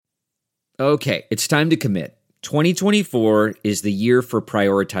Okay, it's time to commit. 2024 is the year for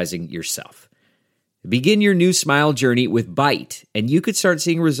prioritizing yourself. Begin your new smile journey with Byte, and you could start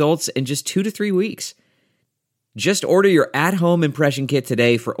seeing results in just 2 to 3 weeks. Just order your at-home impression kit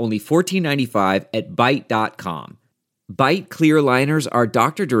today for only $14.95 at Byte.com. Byte clear aligners are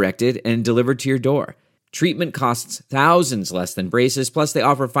doctor-directed and delivered to your door. Treatment costs thousands less than braces, plus they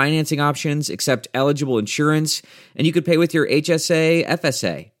offer financing options, accept eligible insurance, and you could pay with your HSA,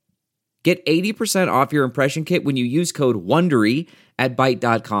 FSA. Get 80% off your impression kit when you use code WONDERY at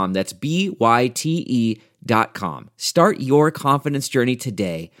Byte.com. That's BYTE.com. Start your confidence journey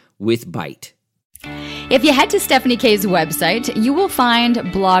today with Byte. If you head to Stephanie K's website, you will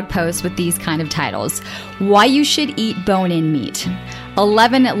find blog posts with these kind of titles. Why you should eat bone-in meat.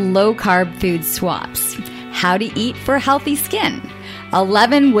 11 low-carb food swaps. How to eat for healthy skin.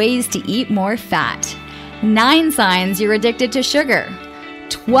 11 ways to eat more fat. 9 signs you're addicted to sugar.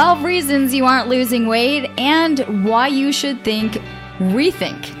 12 reasons you aren't losing weight, and why you should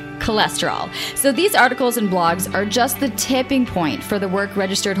rethink cholesterol. So these articles and blogs are just the tipping point for the work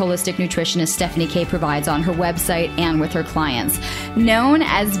registered holistic nutritionist Stephanie K provides on her website and with her clients. Known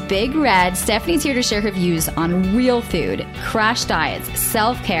as Big Red, Stephanie's here to share her views on real food, crash diets,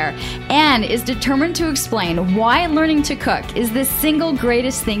 self-care, and is determined to explain why learning to cook is the single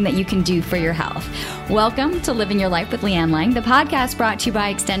greatest thing that you can do for your health. Welcome to Living Your Life with Leanne Lang, the podcast brought to you by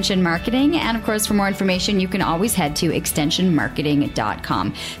Extension Marketing. And of course, for more information, you can always head to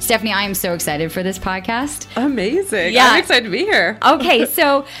extensionmarketing.com. Stephanie, I am so excited for this podcast. Amazing. Yeah. I'm excited to be here. Okay,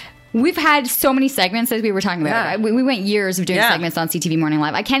 so we've had so many segments, as we were talking about. Yeah. We went years of doing segments on CTV Morning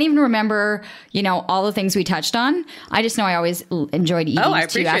Live. I can't even remember, all the things we touched on. I just know I always enjoyed eating too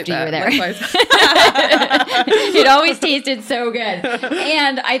after you were there. It always tasted so good.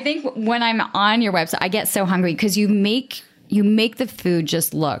 And I think when I'm on your website, I get so hungry because you make the food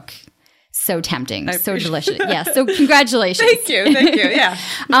just look so tempting, so delicious. Yeah. So congratulations. Thank you. Yeah.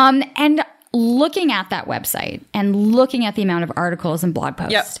 And looking at that website and looking at the amount of articles and blog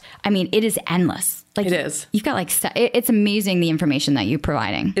posts, I mean, it is endless. Like it is. You've got it's amazing the information that you're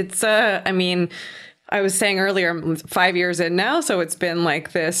providing. It's I was saying earlier, I'm 5 years in now, so it's been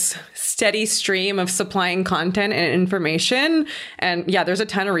like this steady stream of supplying content and information. And yeah, there's a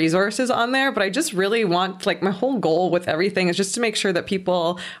ton of resources on there, but I just really want, my whole goal with everything is just to make sure that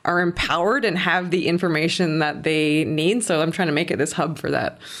people are empowered and have the information that they need. So I'm trying to make it this hub for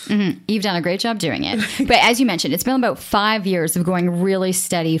that. Mm-hmm. You've done a great job doing it. But as you mentioned, it's been about 5 years of going really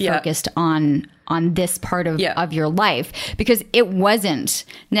steady, focused on this part of your life, because it wasn't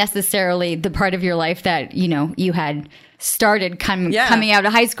necessarily the part of your life that, you had started coming out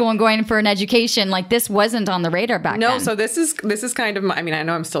of high school and going for an education. Like, this wasn't on the radar back then. No, so this is kind of, I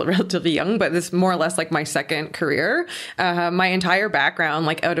know I'm still relatively young, but this is more or less like my second career. My entire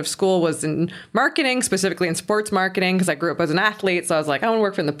background, out of school, was in marketing, specifically in sports marketing, because I grew up as an athlete. So I was like, I want to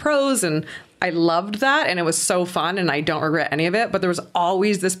work for the pros, and I loved that, and it was so fun, and I don't regret any of it. But there was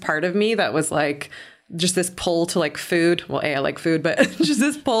always this part of me that was just this pull to food. Well, I like food, but just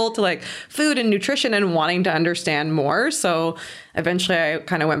this pull to food and nutrition and wanting to understand more. So eventually I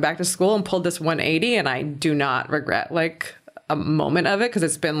kind of went back to school and pulled this 180, and I do not regret a moment of it, because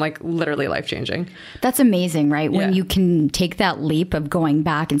it's been literally life-changing. That's amazing, right? When you can take that leap of going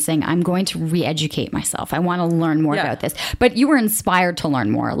back and saying, I'm going to re-educate myself. I want to learn more about this. But you were inspired to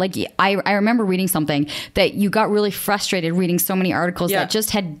learn more. I remember reading something that you got really frustrated reading so many articles that just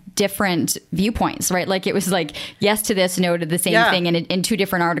had different viewpoints, right? It was yes to this, no to the same thing in 2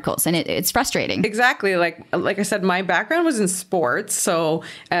 different articles. And it's frustrating. Exactly. Like I said, my background was in sports. So,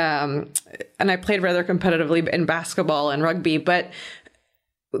 and I played rather competitively in basketball and rugby, but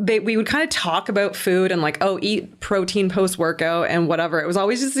we would kind of talk about food and eat protein post-workout and whatever. It was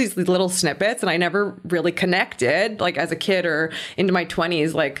always just these little snippets, and I never really connected, as a kid or into my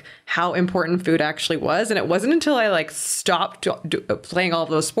 20s, how important food actually was. And it wasn't until I stopped playing all of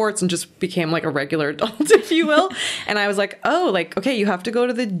those sports and just became a regular adult, if you will. And I was okay, you have to go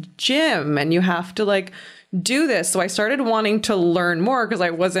to the gym and you have to do this. So I started wanting to learn more, because I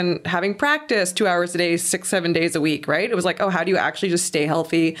wasn't having practice 2 hours a day, 6-7 days a week, right? It was how do you actually just stay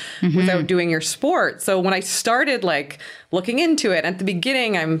healthy without doing your sport? So when I started looking into it, at the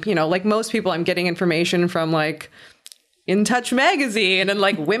beginning, I'm, like most people, I'm getting information from In Touch magazine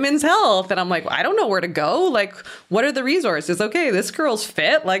and Women's Health. And I'm I don't know where to go. What are the resources? Okay, this girl's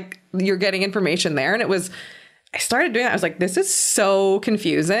fit. You're getting information there. And I started doing that. I was this is so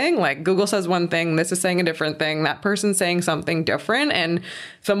confusing. Google says one thing, this is saying a different thing, that person's saying something different. And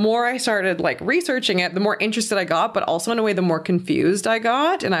the more I started researching it, the more interested I got, but also in a way, the more confused I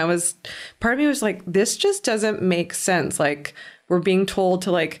got. And part of me was this just doesn't make sense. We're being told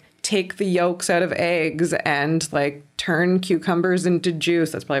to take the yolks out of eggs and like turn cucumbers into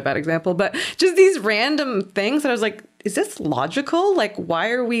juice. That's probably a bad example, but just these random things that I was like, is this logical? Like,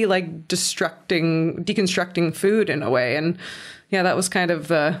 why are we like deconstructing food in a way? And yeah, that was kind of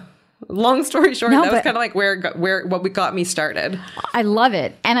the long story short. That was kind of like what got me started. I love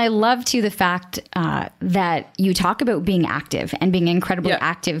it. And I love too the fact that you talk about being active and being an incredibly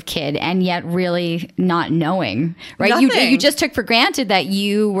active kid and yet really not knowing, right? You just took for granted that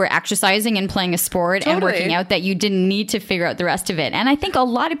you were exercising and playing a sport and working out, that you didn't need to figure out the rest of it. And I think a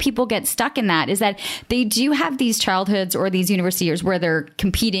lot of people get stuck in that, is that they do have these childhoods or these university years where they're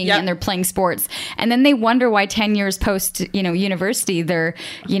competing and they're playing sports. And then they wonder why 10 years post, university, they're,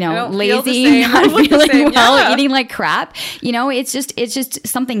 lazy, not feeling well, eating like crap. It's just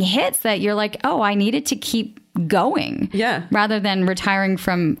something hits that you're like, oh, I needed to keep going, rather than retiring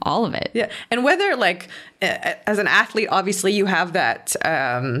from all of it. Yeah. And whether like as an athlete, obviously you have that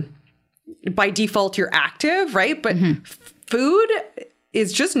by default you're active, right? But food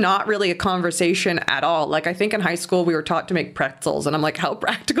is just not really a conversation at all. Like, I think in high school we were taught to make pretzels, and I'm like, how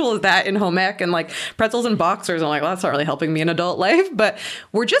practical is that in home ec? And like pretzels and boxers, I'm like, well, that's not really helping me in adult life. But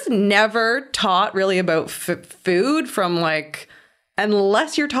we're just never taught really about food from like,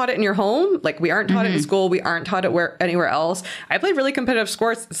 unless you're taught it in your home. Like, we aren't taught it in school. We aren't taught it anywhere else. I played really competitive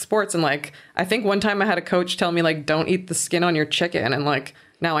sports. And like, I think one time I had a coach tell me like, don't eat the skin on your chicken. And like,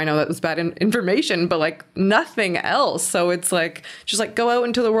 now I know that was bad information, but like nothing else. So it's like, just like go out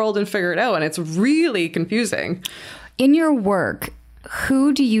into the world and figure it out. And it's really confusing. In your work,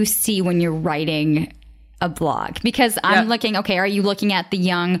 who do you see when you're writing a blog? Because I'm looking, okay, are you looking at the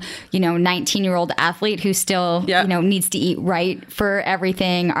young, 19-year-old athlete who still, needs to eat right for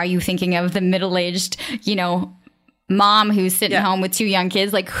everything? Are you thinking of the middle-aged, mom who's sitting home with 2 young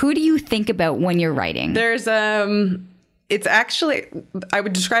kids? Like, who do you think about when you're writing? There's, it's actually, I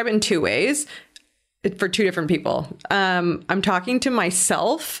would describe it in 2 ways for 2 different people. I'm talking to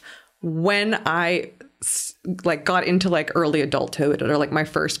myself when I like got into like early adulthood or like my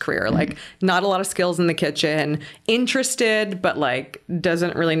first career, like not a lot of skills in the kitchen, interested, but like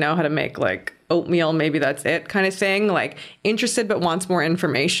doesn't really know how to make like oatmeal. Maybe that's it kind of thing. Like interested, but wants more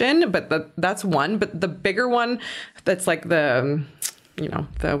information. But that's one. But the bigger one, that's like the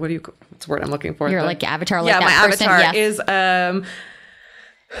what's the word I'm looking for? You're like avatar. Like yeah, that my person. avatar is,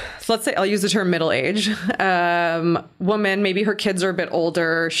 so let's say I'll use the term middle age, woman, maybe her kids are a bit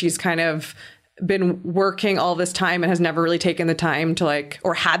older. She's kind of been working all this time and has never really taken the time to like,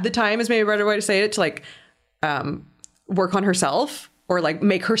 or had the time is maybe a better way to say it, to like, work on herself or like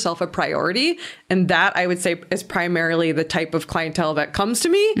make herself a priority. And that I would say is primarily the type of clientele that comes to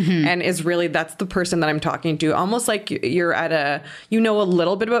me and is really, that's the person that I'm talking to. Almost like you're at a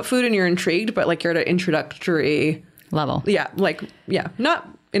little bit about food and you're intrigued, but like you're at an introductory level. Yeah. Like, yeah, not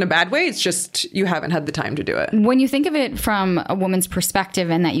in a bad way. It's just, you haven't had the time to do it. When you think of it from a woman's perspective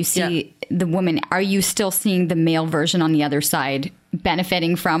and that you see the woman, are you still seeing the male version on the other side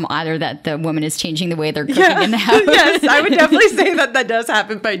benefiting from either that the woman is changing the way they're cooking in the house? Yes, I would definitely say that does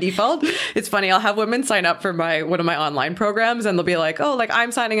happen by default. It's funny. I'll have women sign up for one of my online programs and they'll be like, oh, like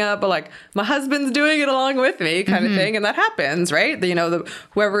I'm signing up, but like my husband's doing it along with me kind of thing. And that happens, right?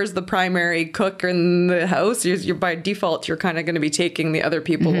 Whoever's the primary cook in the house, you're by default, you're kind of going to be taking the other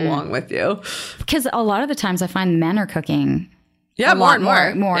people along with you. Because a lot of the times I find men are cooking more in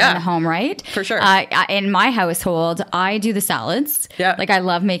the home, right? For sure. In my household, I do the salads. Yeah. Like I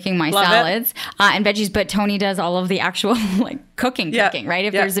love making my salads and veggies, but Tony does all of the actual like cooking, right?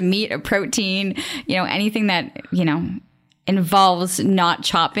 If there's a meat, a protein, anything that, involves not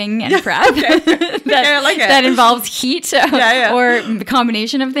chopping and prep that involves heat or the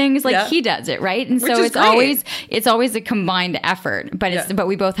combination of things, like he does it, right? And so it's always a combined effort, but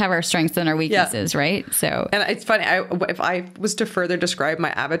we both have our strengths and our weaknesses, right? So, and it's funny, if I was to further describe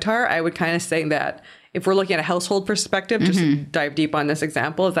my avatar, I would kind of say that if we're looking at a household perspective, just to dive deep on this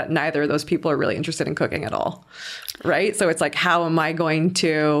example, is that neither of those people are really interested in cooking at all, right? So it's like, how am I going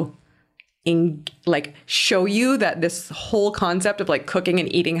to show you that this whole concept of like cooking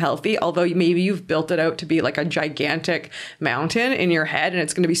and eating healthy, although maybe you've built it out to be like a gigantic mountain in your head and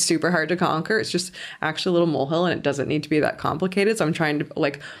it's going to be super hard to conquer. It's just actually a little molehill and it doesn't need to be that complicated. So I'm trying to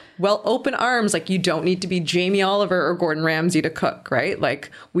open arms. Like, you don't need to be Jamie Oliver or Gordon Ramsay to cook, right? Like,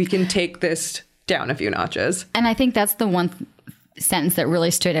 we can take this down a few notches. And I think that's the one sentence that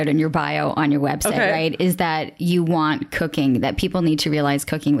really stood out in your bio on your website, right? Is that you want cooking, that people need to realize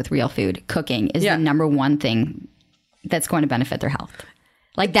cooking with real food. Cooking is the number one thing that's going to benefit their health.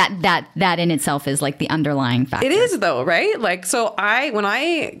 Like that in itself is like the underlying factor. It is though, right? Like, so when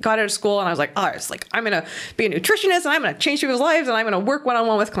I got out of school and I was like, oh, it's like, I'm going to be a nutritionist and I'm going to change people's lives and I'm going to work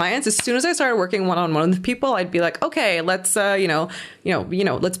one-on-one with clients. As soon as I started working one-on-one with people, I'd be like, okay, let's,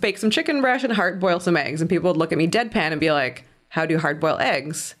 let's bake some chicken breast and hard boil some eggs. And people would look at me deadpan and be like, how do you hard boil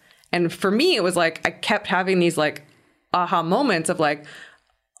eggs? And for me, it was like, I kept having these like aha moments of like,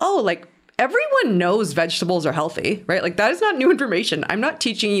 oh, like, everyone knows vegetables are healthy, right? Like that is not new information. I'm not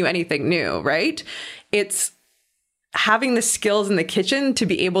teaching you anything new, right? It's having the skills in the kitchen to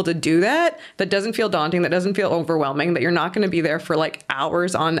be able to do that doesn't feel daunting, that doesn't feel overwhelming, that you're not going to be there for like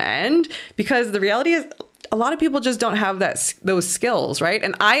hours on end, because the reality is a lot of people just don't have those skills, right?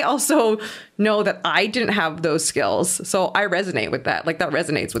 And I also know that I didn't have those skills, so I resonate with that. Like that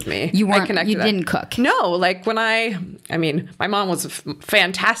resonates with me. You didn't cook. No, like when my mom was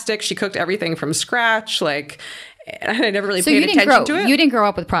fantastic. She cooked everything from scratch. Like, and I never really paid attention to it. You didn't grow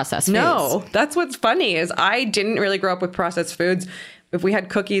up with processed foods. No, that's what's funny is I didn't really grow up with processed foods. If we had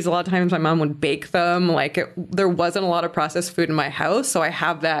cookies, a lot of times my mom would bake them. Like there wasn't a lot of processed food in my house, so I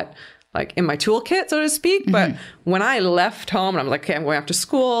have that like in my toolkit, so to speak. But when I left home and I'm like, okay, I'm going off to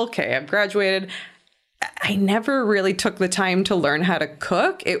school. Okay, I've graduated. I never really took the time to learn how to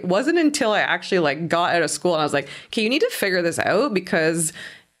cook. It wasn't until I actually like got out of school and I was like, okay, you need to figure this out because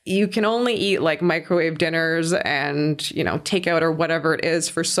you can only eat like microwave dinners and, takeout or whatever it is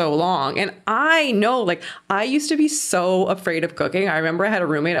for so long. And I know, like, I used to be so afraid of cooking. I remember I had a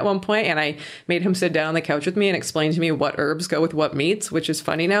roommate at one point and I made him sit down on the couch with me and explain to me what herbs go with what meats, which is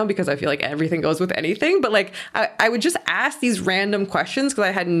funny now because I feel like everything goes with anything. But like, I would just ask these random questions because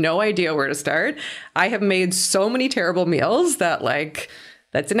I had no idea where to start. I have made so many terrible meals that like,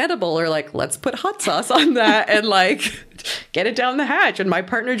 that's inedible, or like, let's put hot sauce on that and like get it down the hatch. And my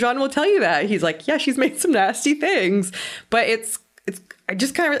partner, John, will tell you that. He's like, yeah, she's made some nasty things, but it's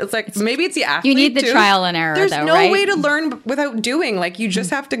like, maybe it's the athlete. You need the trial and error. There's though, no right? way to learn without doing. Like, you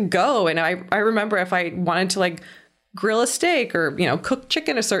just have to go. And I remember if I wanted to like grill a steak or, cook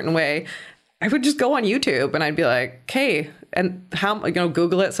chicken a certain way, I would just go on YouTube and I'd be like, okay, and how,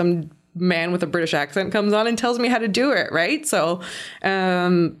 Google it. Some man with a British accent comes on and tells me how to do it, right? So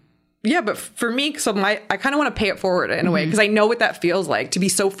but for me, I kind of want to pay it forward in a way because I know what that feels like to be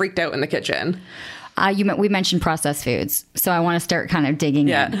so freaked out in the kitchen. We mentioned processed foods, so I want to start kind of digging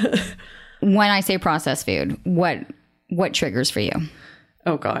in. When I say processed food, what triggers for you?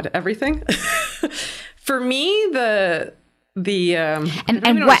 Oh God, everything. For me, how do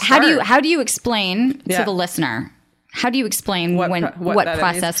you explain to the listener? How do you explain what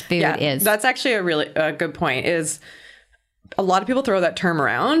processed food is? That's actually a really good point. Is a lot of people throw that term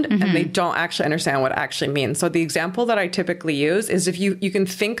around and they don't actually understand what it actually means. So the example that I typically use is if you can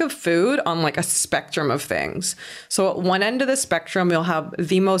think of food on like a spectrum of things. So at one end of the spectrum, you'll have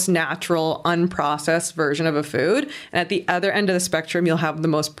the most natural, unprocessed version of a food. And at the other end of the spectrum, you'll have the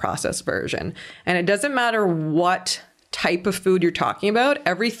most processed version. And it doesn't matter what type of food you're talking about,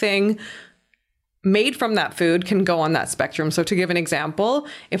 everything made from that food can go on that spectrum. So to give an example,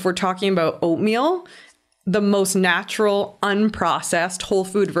 if we're talking about oatmeal, the most natural, unprocessed, whole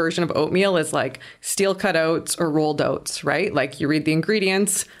food version of oatmeal is like steel cut oats or rolled oats, right? Like you read the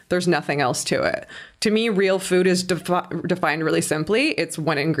ingredients, there's nothing else to it. To me, real food is defined really simply. It's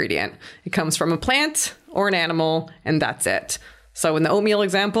one ingredient. It comes from a plant or an animal, and that's it. So in the oatmeal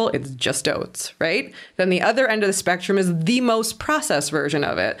example, it's just oats, right? Then the other end of the spectrum is the most processed version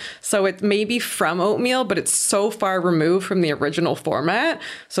of it. So it may be from oatmeal, but it's so far removed from the original format.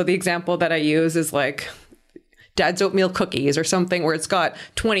 So the example that I use is like Dad's oatmeal cookies or something where it's got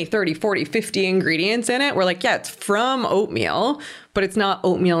 20, 30, 40, 50 ingredients in it. We're like, yeah, it's from oatmeal, but it's not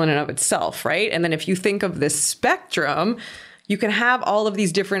oatmeal in and of itself, right? And then if you think of this spectrum, you can have all of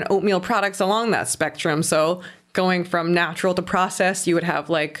these different oatmeal products along that spectrum. So going from natural to processed, you would have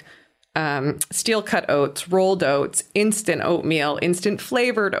like steel cut oats, rolled oats, instant oatmeal, instant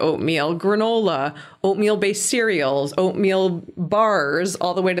flavored oatmeal, granola, oatmeal based cereals, oatmeal bars,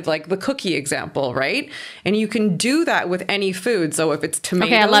 all the way to like the cookie example, right? And you can do that with any food. So if it's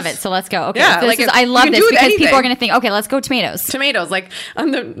tomatoes. Okay, I love it. So let's go. Okay, yeah, I love this because people are going to think, okay, let's go tomatoes. Tomatoes, like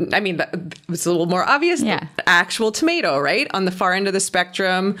it's a little more obvious. Yeah. The actual tomato, right? On the far end of the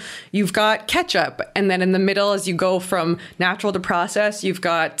spectrum, you've got ketchup. And then in the middle, as you go from natural to processed, you've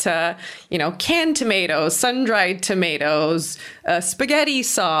got, canned tomatoes, sun-dried tomatoes, spaghetti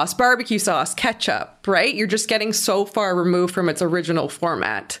sauce, barbecue sauce, ketchup, right? You're just getting so far removed from its original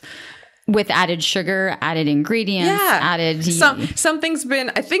format. With added sugar, added ingredients, added something's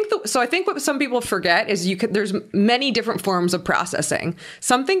been. I think what some people forget is there's many different forms of processing.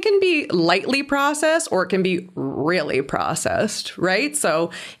 Something can be lightly processed or it can be really processed, right? So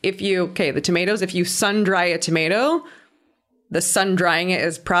the tomatoes, if you sun dry a tomato, the sun drying it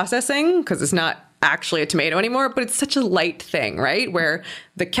is processing because it's not actually a tomato anymore, but it's such a light thing, right? Where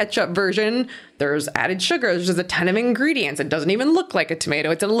the ketchup version, there's added sugar, there's a ton of ingredients. It doesn't even look like a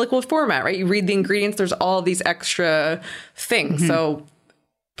tomato. It's in a liquid format, right? You read the ingredients, there's all these extra things. So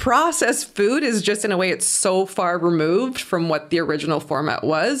processed food is just, in a way, it's so far removed from what the original format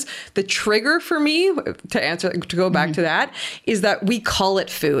was. The trigger for me, to go back to that, is that we call it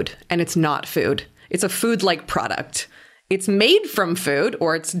food and it's not food. It's a food-like product. It's made from food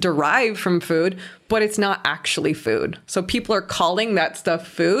or it's derived from food, but it's not actually food. So people are calling that stuff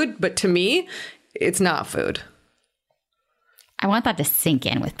food, but to me, it's not food. I want that to sink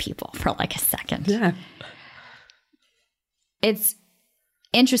in with people for like a second. Yeah. It's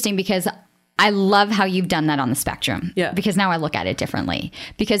interesting because I love how you've done that on the spectrum. Yeah. Because now I look at it differently.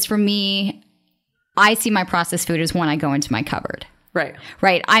 Because for me, I see my processed food as when I go into my cupboard. Right.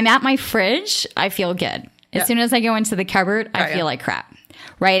 Right. I'm at my fridge. I feel good. As soon as I go into the cupboard, I feel like crap.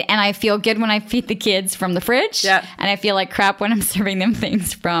 Right. And I feel good when I feed the kids from the fridge. Yeah. And I feel like crap when I'm serving them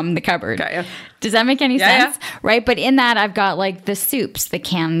things from the cupboard. Does that make any sense? Yeah. Right. But in that, I've got like the soups, the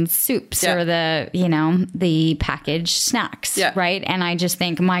canned soups or the packaged snacks. Yeah. Right. And I just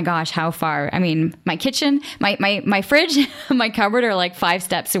think, my gosh, how far? I mean, my kitchen, my fridge, my cupboard are like 5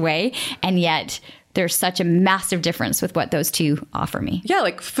 steps away. And yet there's such a massive difference with what those two offer me. Yeah,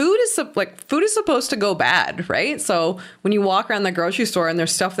 like food is supposed to go bad, right? So when you walk around the grocery store and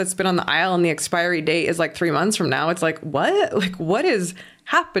there's stuff that's been on the aisle and the expiry date is like 3 months from now, it's like, what? Like, what is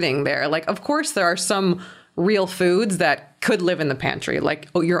happening there? Like, of course, there are some real foods that could live in the pantry, like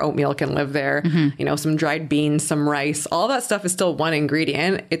your oatmeal can live there, some dried beans, some rice, all that stuff is still one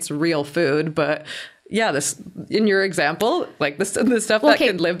ingredient. It's real food, but yeah, this in your example, like the stuff that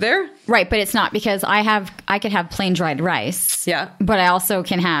could live there. Right, but it's not, because I could have plain dried rice. Yeah. But I also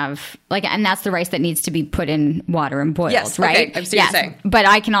can have and that's the rice that needs to be put in water and boiled, yes, right? Okay, I see what you're saying. But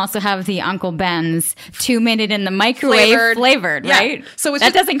I can also have the Uncle Ben's 2-minute in the microwave flavored, right? So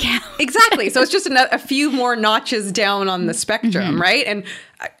that doesn't count. Exactly. So it's just a few more notches down on the spectrum, right? And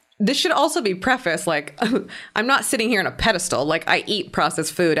this should also be prefaced, like, I'm not sitting here on a pedestal. Like, I eat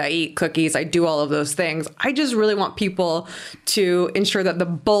processed food, I eat cookies, I do all of those things. I just really want people to ensure that the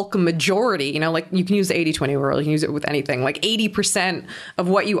bulk majority, like you can use the 80-20 rule, you can use it with anything. Like 80% of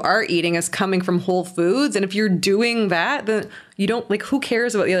what you are eating is coming from whole foods. And if you're doing that, then you don't, like, who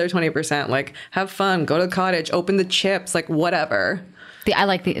cares about the other 20%? Like, have fun, go to the cottage, open the chips, like whatever. I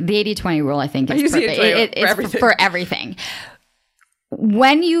like the 80-20 rule, I think is perfect. It's for everything.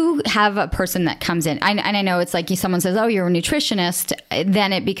 When you have a person that comes in, and I know it's like someone says, oh, you're a nutritionist,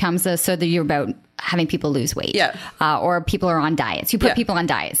 then it becomes so that you're about having people lose weight. Yeah. Or people are on diets. You put people on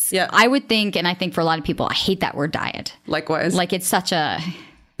diets. Yeah. I would think, and I think for a lot of people, I hate that word diet. Likewise. Like it's such a...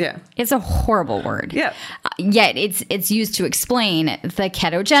 Yeah. It's a horrible word. Yeah. Yet it's used to explain the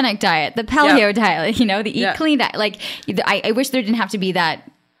ketogenic diet, the paleo diet, the eat clean diet. Like I wish there didn't have to be that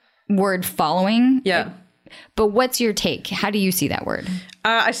word following. Yeah. But what's your take? How do you see that word?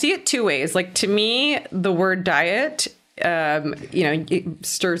 I see it 2 ways. Like, to me, the word diet, it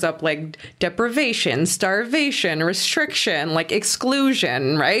stirs up like deprivation, starvation, restriction, like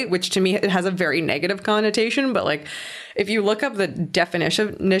exclusion, right? Which to me, it has a very negative connotation. But like, if you look up the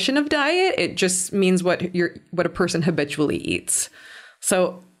definition of diet, it just means what a person habitually eats.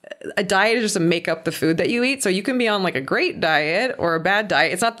 So a diet is just to make up the food that you eat. So you can be on like a great diet or a bad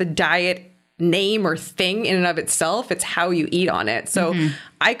diet. It's not the diet name or thing in and of itself, it's how you eat on it. So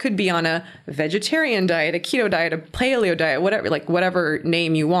I could be on a vegetarian diet, a keto diet, a paleo diet, whatever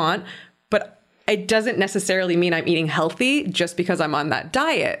name you want, but it doesn't necessarily mean I'm eating healthy just because I'm on that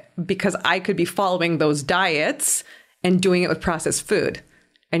diet, because I could be following those diets and doing it with processed food,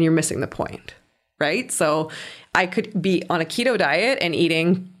 and you're missing the point, right? So I could be on a keto diet and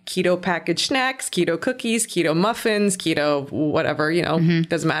eating keto packaged snacks, keto cookies, keto muffins, keto whatever,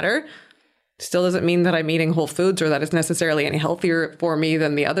 doesn't matter. Still doesn't mean that I'm eating whole foods or that it's necessarily any healthier for me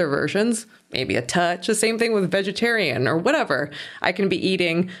than the other versions. Maybe a touch. The same thing with vegetarian or whatever. I can be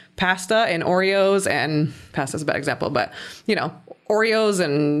eating pasta and Oreos, and pasta's a bad example, but Oreos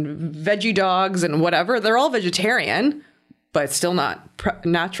and veggie dogs and whatever. They're all vegetarian, but it's still not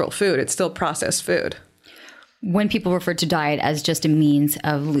natural food. It's still processed food. When people refer to diet as just a means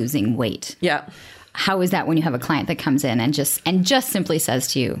of losing weight. Yeah. How is that when you have a client that comes in and just simply says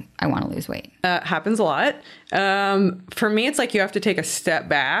to you, I want to lose weight? Happens a lot. For me, it's like you have to take a step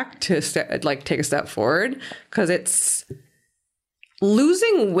back to take a step forward, because it's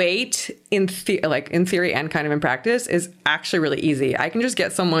losing weight in theory and kind of in practice is actually really easy. I can just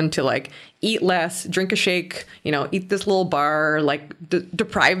get someone to like eat less, drink a shake, eat this little bar, like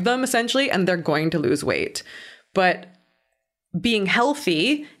deprive them essentially, and they're going to lose weight. But being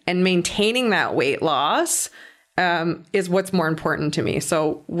healthy and maintaining that weight loss is what's more important to me.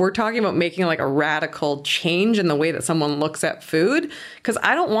 So we're talking about making like a radical change in the way that someone looks at food, because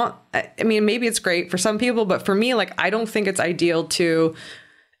I don't want, I mean, maybe it's great for some people, but for me, like, I don't think it's ideal to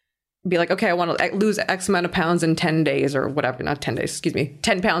be like, okay, I want to lose X amount of pounds in 10 days or whatever, not 10 days, excuse me,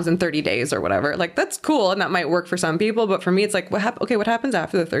 10 pounds in 30 days or whatever. Like, that's cool. And that might work for some people. But for me, it's like, what happens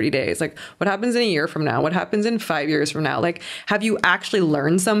after the 30 days? Like, what happens in a year from now? What happens in 5 years from now? Like, have you actually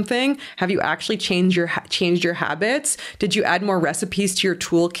learned something? Have you actually changed your habits? Did you add more recipes to your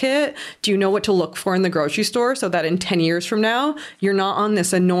toolkit? Do you know what to look for in the grocery store so that in 10 years from now, you're not on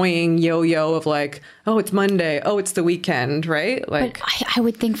this annoying yo-yo of like, oh, it's Monday. Oh, it's the weekend, right? Like, but I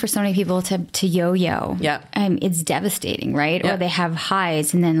would think for so many people to yo-yo, yeah, it's devastating, right? Yeah. Or they have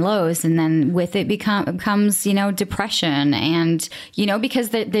highs and then lows, and then with it comes depression, and because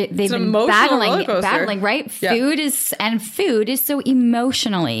they've been battling, right? Yeah. Food is so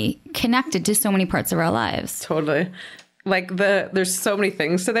emotionally connected to so many parts of our lives. Totally. Like there's so many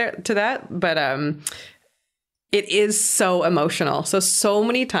things to that, but it is so emotional. So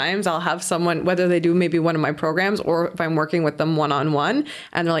many times I'll have someone, whether they do maybe one of my programs or if I'm working with them one-on-one,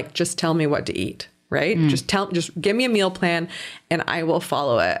 and they're like, just tell me what to eat, right? Just give me a meal plan and I will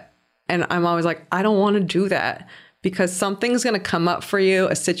follow it. And I'm always like, I don't want to do that, because something's going to come up for you,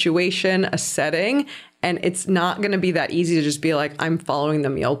 a situation, a setting, and it's not going to be that easy to just be like, I'm following the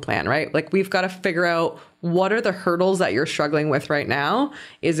meal plan, right? Like, we've got to figure out, what are the hurdles that you're struggling with right now?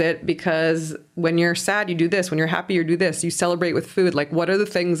 Is it because when you're sad, you do this? When you're happy, you do this? You celebrate with food? Like, what are the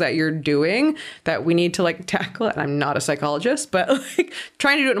things that you're doing that we need to like tackle? And I'm not a psychologist, but like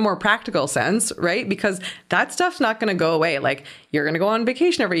trying to do it in a more practical sense, right? Because that stuff's not going to go away. Like, you're going to go on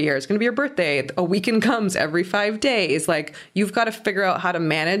vacation every year. It's going to be your birthday. A weekend comes every 5 days. Like, you've got to figure out how to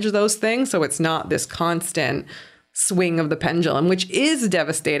manage those things so it's not this constant swing of the pendulum, which is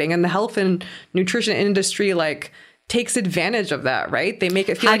devastating. And the health and nutrition industry like takes advantage of that, right? They make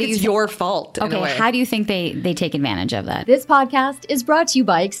it feel like it's your fault in a way. How do you think they take advantage of that? This podcast is brought to you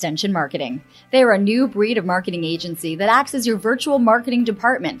by Extension Marketing. They are a new breed of marketing agency that acts as your virtual marketing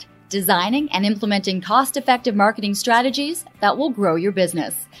department, designing and implementing cost-effective marketing strategies that will grow your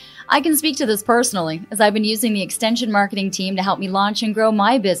business. I can speak to this personally, as I've been using the Extension Marketing team to help me launch and grow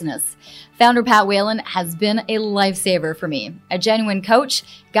my business. Founder Pat Whalen has been a lifesaver for me, a genuine coach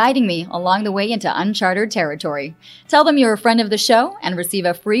guiding me along the way into uncharted territory. Tell them you're a friend of the show and receive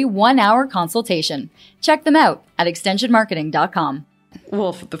a free 1-hour consultation. Check them out at extensionmarketing.com.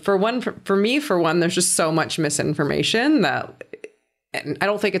 Well, for me, there's just so much misinformation that, and I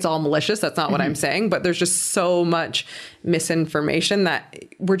don't think it's all malicious. That's not what I'm saying, but there's just so much misinformation that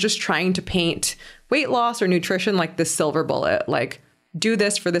we're just trying to paint weight loss or nutrition like this silver bullet, like do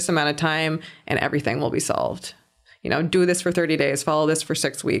this for this amount of time and everything will be solved. Do this for 30 days, follow this for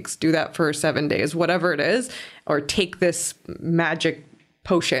 6 weeks, do that for 7 days, whatever it is, or take this magic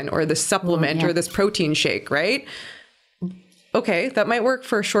potion or this supplement or this protein shake, right? Okay, that might work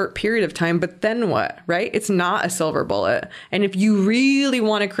for a short period of time, but then what, right? It's not a silver bullet. And if you really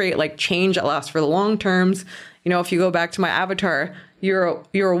want to create like change that lasts for the long terms, if you go back to my avatar,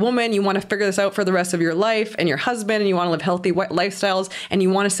 you're a woman, you want to figure this out for the rest of your life, and your husband, and you want to live healthy lifestyles, and you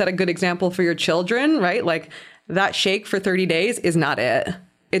want to set a good example for your children, right? Like, that shake for 30 days is not it.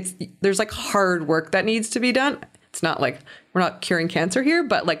 There's like hard work that needs to be done. It's not like we're not curing cancer here,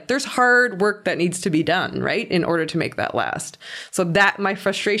 but like there's hard work that needs to be done, right, in order to make that last. So that my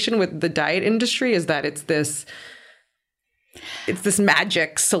frustration with the diet industry is that it's this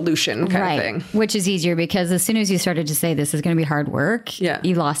magic solution kind of thing. Which is easier, because as soon as you started to say this is going to be hard work,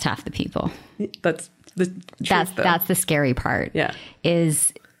 you lost half the people. That's the truth, that's the scary part. Yeah,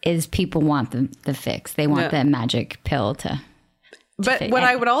 is people want the fix. They want the magic pill to. But what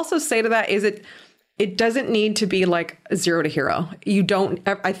I would also say to that is it doesn't need to be like 0 to hero.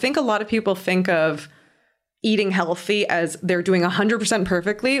 I think a lot of people think of eating healthy as they're doing 100%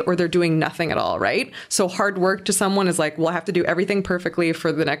 perfectly or they're doing nothing at all, right? So hard work to someone is like, well, I have to do everything perfectly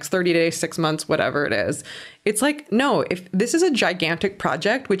for the next 30 days, 6 months, whatever it is. It's like, no, if this is a gigantic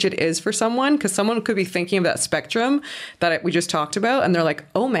project, which it is for someone, because someone could be thinking of that spectrum that we just talked about, and they're like,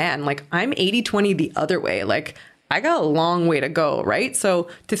 oh man, like I'm 80-20 the other way. Like, I got a long way to go, right? So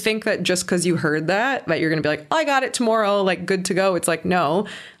to think that just because you heard that you're going to be like, oh, I got it tomorrow, like good to go. It's like, no,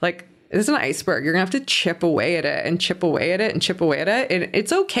 like this is an iceberg. You're going to have to chip away at it and chip away at it and chip away at it. And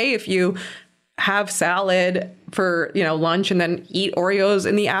it's okay if you have salad for, lunch and then eat Oreos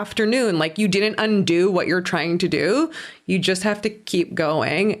in the afternoon. Like you didn't undo what you're trying to do. You just have to keep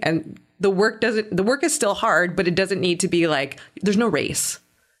going. And the work is still hard, but it doesn't need to be like, there's no race.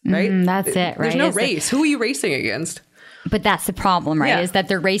 Right? That's it, right? There's no race. Who are you racing against? But that's the problem, right? Yeah. Is that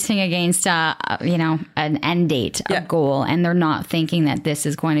they're racing against, an end date, a goal, and they're not thinking that this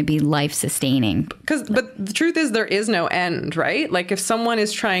is going to be life sustaining. But the truth is there is no end, right? Like if someone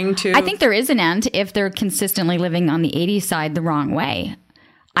is trying to... I think there is an end if they're consistently living on the 80 side the wrong way.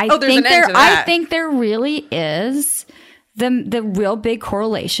 there's an end to that. I think there really is the real big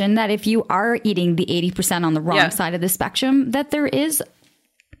correlation that if you are eating the 80% on the wrong side of the spectrum, that there is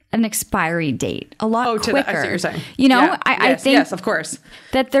an expiry date a lot quicker. I see what you're saying. I think yes, of course,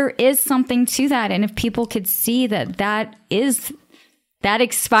 that there is something to that, and if people could see that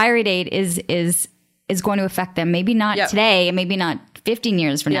expiry date is going to affect them, maybe not today, maybe not 15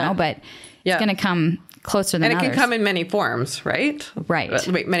 years from now, but it's going to come closer than others. And it can come in many forms, right?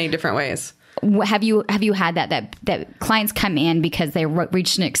 Right, many different ways. Have you had that clients come in because they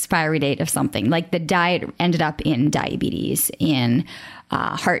reached an expiry date of something, like the diet ended up in diabetes, in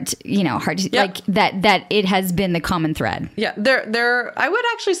heart, like that it has been the common thread. Yeah, there. I would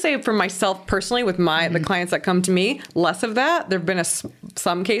actually say for myself personally, with the clients that come to me, less of that. There've been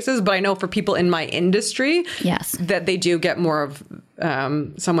some cases, but I know for people in my industry, yes, that they do get more of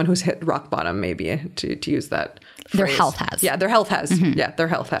someone who's hit rock bottom, maybe to use that phrase. Their health has. Yeah, their health has. Yeah, their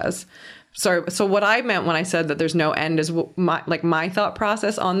health has. Sorry. So what I meant when I said that there's no end is my thought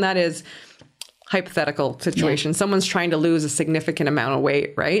process on that is hypothetical situation. Yeah. Someone's trying to lose a significant amount of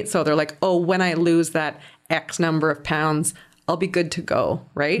weight, right? So they're like, oh, when I lose that X number of pounds, I'll be good to go,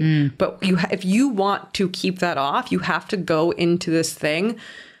 right? But if you want to keep that off, you have to go into this thing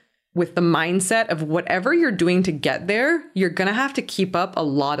with the mindset of whatever you're doing to get there, you're going to have to keep up a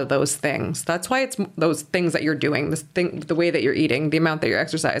lot of those things. That's why it's those things that you're doing, the way that you're eating, the amount that you're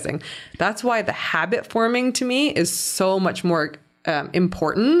exercising. That's why the habit forming to me is so much more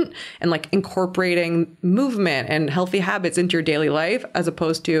important, and like incorporating movement and healthy habits into your daily life, as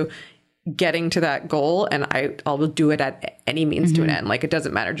opposed to getting to that goal and I'll do it at any means to an end. Like it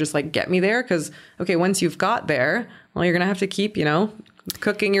doesn't matter, just like get me there. Because once you've got there, well, you're gonna have to keep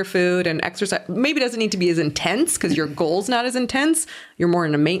cooking your food and exercise. Maybe it doesn't need to be as intense because your goal's not as intense. You're more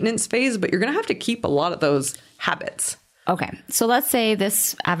in a maintenance phase, but you're gonna have to keep a lot of those habits. Okay, so let's say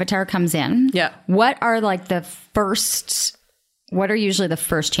this avatar comes in. Yeah. What are usually the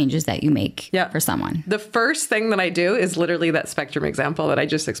first changes that you make for someone? The first thing that I do is literally that spectrum example that I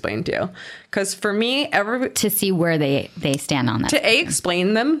just explained to you. Because for me, to see where they stand on that. To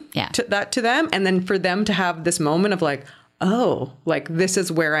explain them to them, and then for them to have this moment of like, oh, like this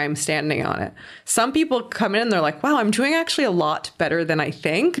is where I'm standing on it. Some people come in and they're like, wow, I'm doing actually a lot better than I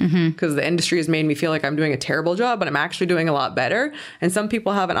think, because the industry has made me feel like I'm doing a terrible job, but I'm actually doing a lot better. And some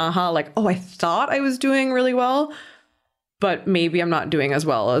people have an aha, like, oh, I thought I was doing really well, but maybe I'm not doing as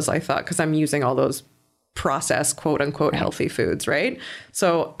well as I thought because I'm using all those processed, quote unquote, healthy foods, right?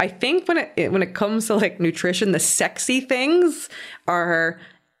 So I think when it comes to like nutrition, the sexy things are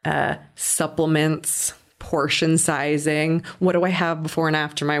supplements, portion sizing. What do I have before and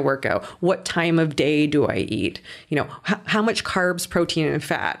after my workout? What time of day do I eat? How much carbs, protein, and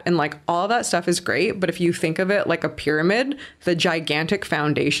fat? And like all that stuff is great. But if you think of it like a pyramid, the gigantic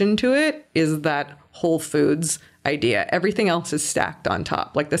foundation to it is that whole foods idea. Everything else is stacked on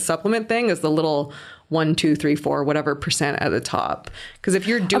top. Like the supplement thing is the little 1, 2, 3, 4, whatever percent at the top. Because if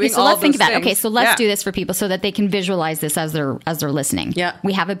you're doing all those things, okay, so let's do this for people so that they can visualize this as they're listening. Yeah,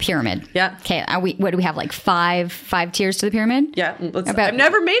 we have a pyramid. Yeah. Okay. What do we have? Like five tiers to the pyramid? Yeah. I've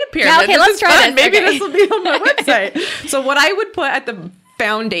never made a pyramid. Yeah, okay, let's try this. Maybe this will be on my website. So what I would put at the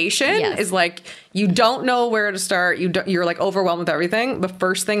foundation is like, you don't know where to start. You're like overwhelmed with everything. The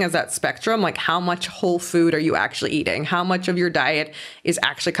first thing is that spectrum, like how much whole food are you actually eating? How much of your diet is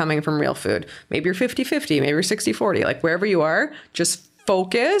actually coming from real food? Maybe you're 50-50, maybe you're 60-40, like wherever you are, just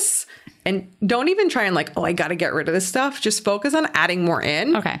focus and don't even try and like, oh, I got to get rid of this stuff. Just focus on adding more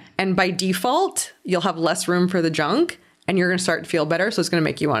in. Okay. And by default, you'll have less room for the junk and you're going to start to feel better. So it's going to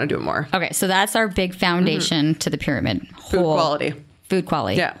make you want to do it more. Okay. So that's our big foundation to the pyramid. Food quality. Food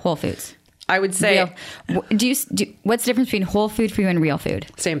quality. Yeah. Whole foods. I would say. What's the difference between whole food for you and real food?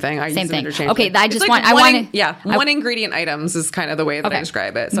 Same thing. I use them Okay, interchangeably. One ingredient items is kind of the way that I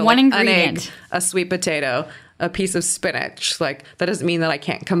describe it. So one like ingredient, an egg, a sweet potato, a piece of spinach. Like, that doesn't mean that I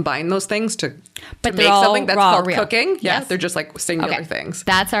can't combine those things to But make they're all something that's raw or called real. cooking. Yeah, Yes. they're just like singular things.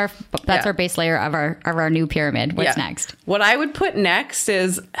 That's our Yeah. our base layer of our new pyramid. What's Yeah. next? What I would put next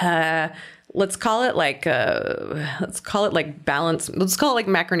is let's call it like balance. Let's call it like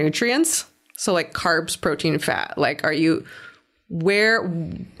macronutrients. So like carbs, protein, fat. Like, how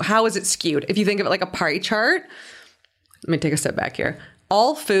is it skewed? If you think of it like a pie chart, let me take a step back here.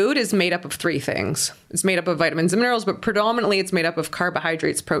 All food is made up of three things. It's made up of vitamins and minerals, but predominantly it's made up of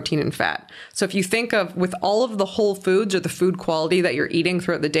carbohydrates, protein, and fat. So if you think of with all of the whole foods or the food quality that you're eating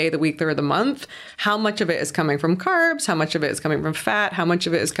throughout the day, the week, or the month, how much of it is coming from carbs? How much of it is coming from fat? How much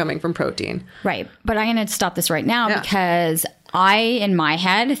of it is coming from protein? Right. But I'm going to stop this right now Yeah. because I, in my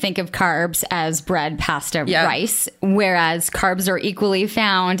head, think of carbs as bread, pasta, Yeah. rice, whereas carbs are equally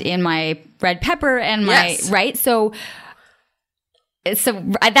found in my red pepper and my, Yes. right? So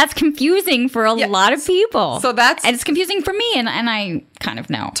that's confusing for a lot of people. So that's- and it's confusing for me, and I kind of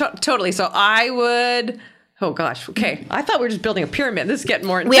know. Totally. So I would. Oh gosh. Okay. I thought we were just building a pyramid. This is getting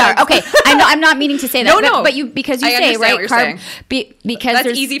more intense. We are okay. I know. I'm not meaning to say that. No. But you because you I say understand right what you're saying. because That's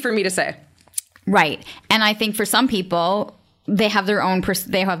there's easy for me to say. right, and I think for some people they have their own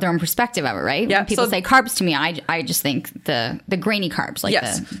perspective of it. Right. Yeah, When people so- say carbs to me, I just think the grainy carbs like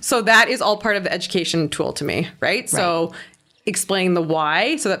Yes. the So that is all part of the education tool to me, right? So explain the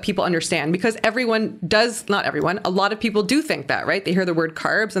why so that people understand, because not everyone, a lot of people do think that, right? They hear the word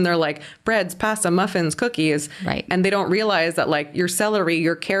carbs and they're like breads, pasta, muffins, cookies. Right. And they don't realize that like your celery,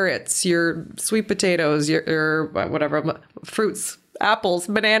 your carrots, your sweet potatoes, your whatever, fruits, apples,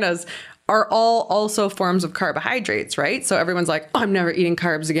 bananas are all also forms of carbohydrates, right? So everyone's like, oh, I'm never eating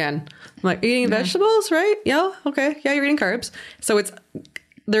carbs again. I'm like, eating vegetables, right? Yeah, okay. Yeah, you're eating carbs. So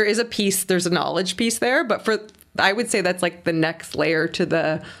there's a knowledge piece there, but I would say that's like the next layer to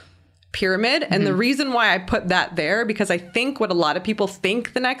the pyramid. And the reason why I put that there, because I think what a lot of people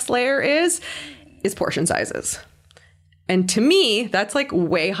think the next layer is portion sizes. And to me, that's like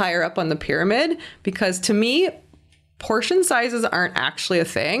way higher up on the pyramid, because to me, portion sizes aren't actually a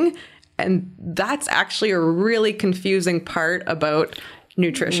thing. And that's actually a really confusing part about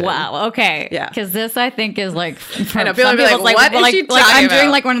nutrition. wow. Okay. Yeah. Because this I think is like for I know, people some are like, people, it's what is she like talking I'm doing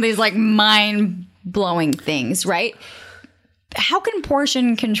about? like one of these like mind blowing things, right? How can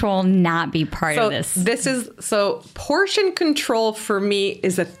portion control not be part of this? So portion control for me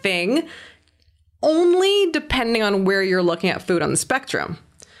is a thing only depending on where you're looking at food on the spectrum.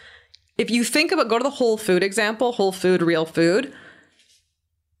 If you think about, go to the whole food example, whole food, real food,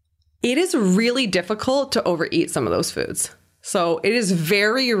 it is really difficult to overeat some of those foods. So it is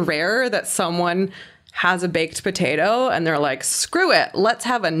very rare that someone has a baked potato and they're like, screw it, let's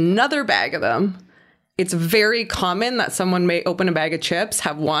have another bag of them. It's very common that someone may open a bag of chips,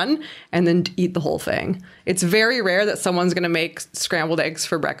 have one, and then eat the whole thing. It's very rare that someone's going to make scrambled eggs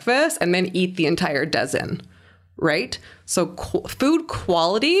for breakfast and then eat the entire dozen, right? So food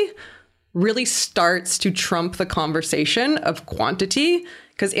quality really starts to trump the conversation of quantity,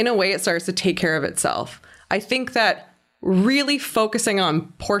 because in a way it starts to take care of itself. I think that really focusing on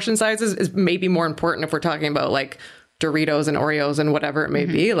portion sizes is maybe more important if we're talking about like Doritos and Oreos and whatever it may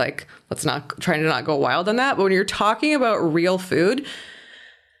be. Like, let's not try to not go wild on that. But when you're talking about real food,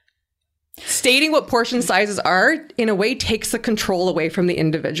 stating what portion sizes are in a way takes the control away from the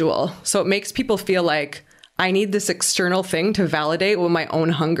individual. So it makes people feel like I need this external thing to validate what my own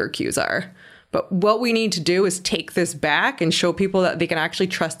hunger cues are. But what we need to do is take this back and show people that they can actually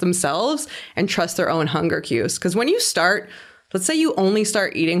trust themselves and trust their own hunger cues. Because when you start, let's say you only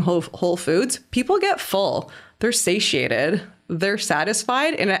start eating whole foods, people get full. They're satiated. They're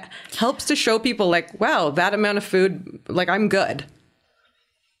satisfied. And it helps to show people like, wow, that amount of food, like I'm good.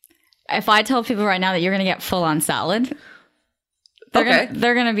 If I tell people right now that you're going to get full on salad,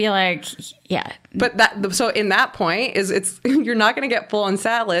 they're going to be like, yeah. But so in that point it's you're not going to get full on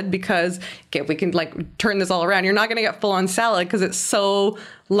salad because, okay, we can like turn this all around. You're not going to get full on salad because it's so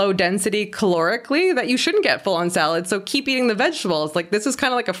low density calorically that you shouldn't get full on salad. So keep eating the vegetables. Like, this is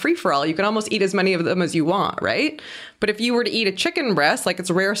kind of like a free for all. You can almost eat as many of them as you want, right? But if you were to eat a chicken breast, like, it's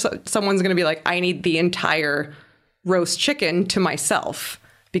rare someone's going to be like, I need the entire roast chicken to myself,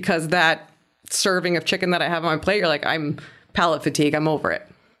 because that serving of chicken that I have on my plate, you're like, I'm palate fatigue, I'm over it.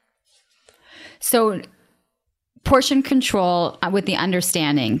 So portion control with the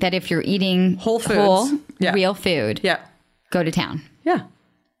understanding that if you're eating Whole foods. Yeah. real food, Yeah. go to town. Yeah.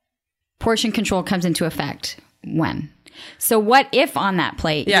 Portion control comes into effect when? So what if on that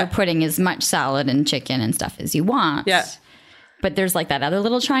plate Yeah. you're putting as much salad and chicken and stuff as you want? Yeah. But there's like that other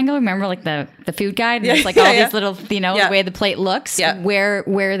little triangle. Remember, like the food guide? Yeah, There's like yeah, all yeah. these little, Yeah. the way the plate looks. Yeah.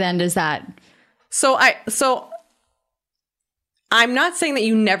 Where then does that? So I'm not saying that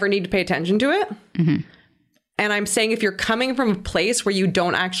you never need to pay attention to it. And I'm saying if you're coming from a place where you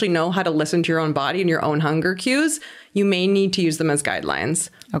don't actually know how to listen to your own body and your own hunger cues, you may need to use them as guidelines.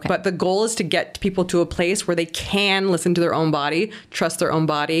 Okay. But the goal is to get people to a place where they can listen to their own body, trust their own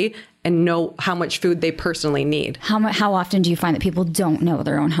body, and know how much food they personally need. How often do you find that people don't know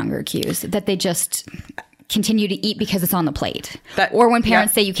their own hunger cues, that they just continue to eat because it's on the plate? Or when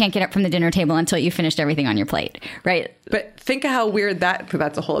parents say you can't get up from the dinner table until you finished everything on your plate, right? But think of how weird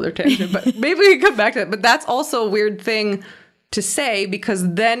that's a whole other tangent, but maybe we can come back to it. But that's also a weird thing to say,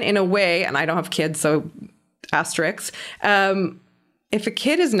 because then in a way, and I don't have kids, so asterisks, if a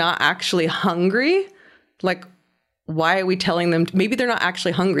kid is not actually hungry, like, why are we telling them? Maybe they're not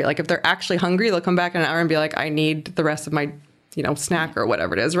actually hungry. Like, if they're actually hungry, they'll come back in an hour and be like, I need the rest of my snack or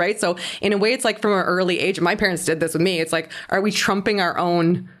whatever it is, right? So in a way, it's like from an early age, my parents did this with me. It's like, are we trumping our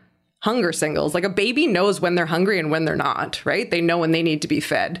own hunger signals? Like, a baby knows when they're hungry and when they're not, right? They know when they need to be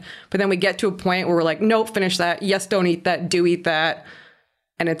fed. But then we get to a point where we're like, nope, finish that. Yes, don't eat that. Do eat that.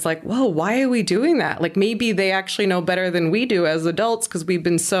 And it's like, whoa, why are we doing that? Like, maybe they actually know better than we do as adults, because we've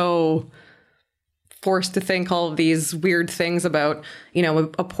been so forced to think all of these weird things about,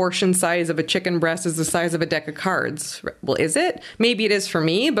 a portion size of a chicken breast is the size of a deck of cards. Well, is it? Maybe it is for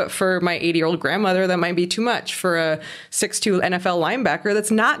me, but for my 80-year-old grandmother, that might be too much. For a 6'2" NFL linebacker,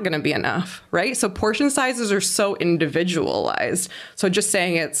 that's not going to be enough, right? So portion sizes are so individualized. So just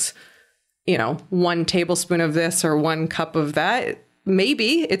saying it's, 1 tablespoon of this or 1 cup of that,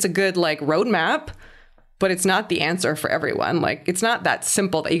 maybe it's a good roadmap, but it's not the answer for everyone. Like, it's not that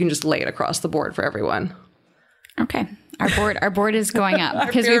simple that you can just lay it across the board for everyone. Okay. Our board is going up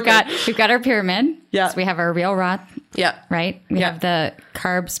because we've got our pyramid. Yeah. So we have our real raw. Yeah. Right? We have the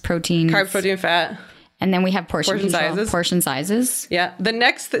carbs, protein, fat. And then we have portion sizes. Yeah. The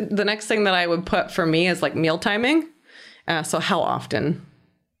next thing that I would put for me is meal timing. So how often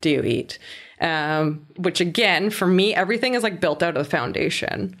do you eat? Which again, for me, everything is built out of the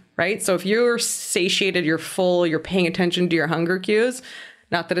foundation, right? So if you're satiated, you're full, you're paying attention to your hunger cues,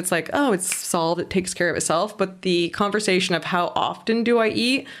 not that it's it's solved, it takes care of itself, but the conversation of how often do I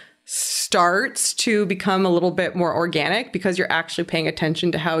eat starts to become a little bit more organic, because you're actually paying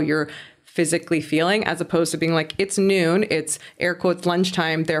attention to how you're physically feeling, as opposed to being it's noon, it's air quotes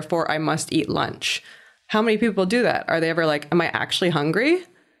lunchtime, therefore I must eat lunch. How many people do that? Are they ever am I actually hungry?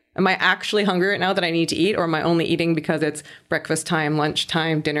 Am I actually hungry right now that I need to eat? Or am I only eating because it's breakfast time, lunch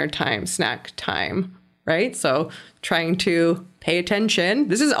time, dinner time, snack time, right? So trying to pay attention.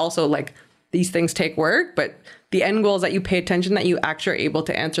 This is also these things take work, but the end goal is that you pay attention, that you actually are able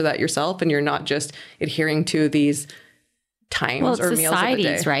to answer that yourself, and you're not just adhering to these times or meals of the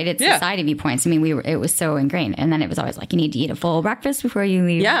day. Right? It's society viewpoints. I mean, it was so ingrained. And then it was always you need to eat a full breakfast before you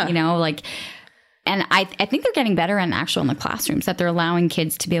leave, And I think they're getting better in the classrooms, that they're allowing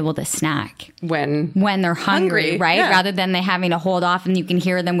kids to be able to snack when they're hungry, right? Yeah. Rather than they having to hold off, and you can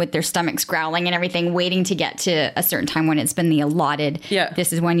hear them with their stomachs growling and everything, waiting to get to a certain time when it's been the allotted. Yeah.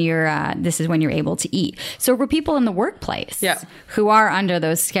 This is when you're able to eat. So for people in the workplace who are under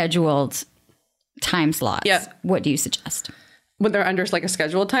those scheduled time slots, what do you suggest? When they're under a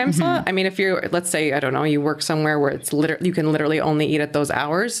scheduled time slot? I mean, if you're, let's say, I don't know, you work somewhere where it's you can literally only eat at those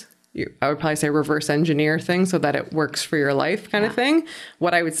hours. I would probably say reverse engineer thing so that it works for your life kind of thing.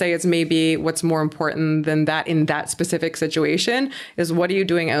 What I would say is maybe what's more important than that in that specific situation is, what are you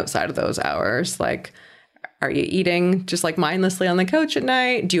doing outside of those hours? Are you eating just mindlessly on the couch at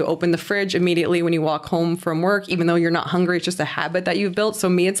night? Do you open the fridge immediately when you walk home from work, even though you're not hungry? It's just a habit that you've built. So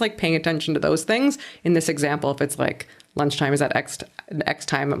me, it's paying attention to those things. In this example, if it's lunchtime is at X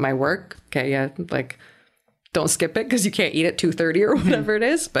time at my work. Okay. Yeah. Don't skip it because you can't eat at 2:30 or whatever it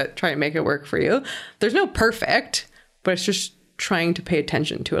is, but try and make it work for you. There's no perfect, but it's just trying to pay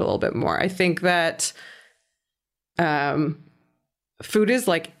attention to it a little bit more. I think that food is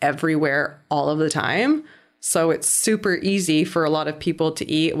everywhere all of the time. So it's super easy for a lot of people to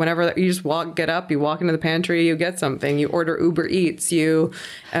eat whenever you just get up, you walk into the pantry, you get something, you order Uber Eats, you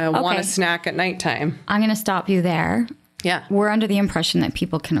want a snack at nighttime. I'm going to stop you there. Yeah. We're under the impression that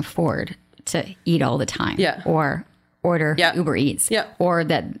people can afford to eat all the time, or order Uber Eats, or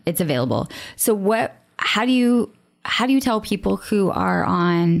that it's available. So how do you tell people who are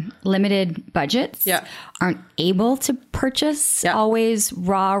on limited budgets, aren't able to purchase always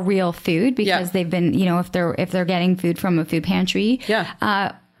raw, real food because they've been, if they're getting food from a food pantry,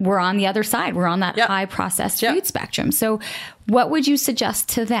 we're on the other side. We're on that high processed food spectrum. So what would you suggest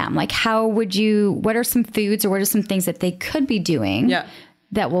to them? What are some foods, or what are some things that they could be doing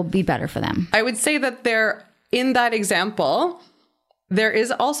that will be better for them? I would say that in that example, there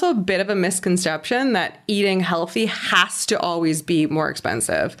is also a bit of a misconception that eating healthy has to always be more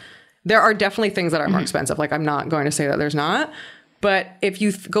expensive. There are definitely things that are more expensive. Like, I'm not going to say that there's not. But if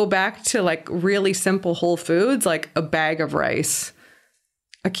you go back to like really simple whole foods, like a bag of rice,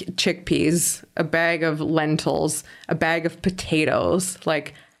 chickpeas, a bag of lentils, a bag of potatoes,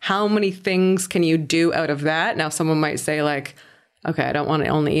 like how many things can you do out of that? Now, someone might say like, okay, I don't want to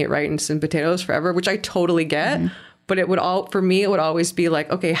only eat rice and potatoes forever, which I totally get. But it would for me, it would always be like,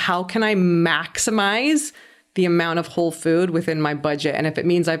 okay, how can I maximize the amount of whole food within my budget? And if it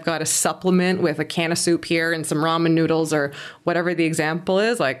means I've got to supplement with a can of soup here and some ramen noodles or whatever the example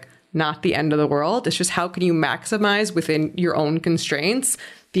is, like, not the end of the world. It's just how can you maximize within your own constraints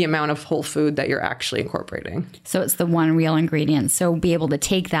the amount of whole food that you're actually incorporating. So it's the one real ingredient. So be able to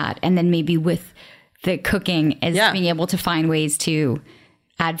take that, and then maybe with the cooking is being able to find ways to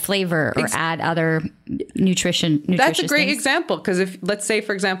add flavor or add other nutrition. That's a great things. example, because if, let's say,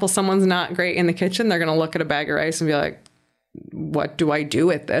 for example, someone's not great in the kitchen, they're going to look at a bag of rice and be like, what do I do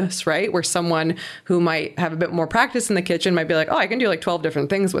with this, right? Where someone who might have a bit more practice in the kitchen might be like, oh, I can do like 12 different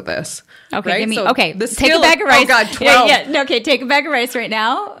things with this. Okay, right? Take a bag of rice. Oh God, 12. No, okay, take a bag of rice right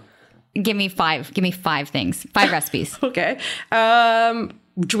now. Give me 5 things, 5 recipes. Okay.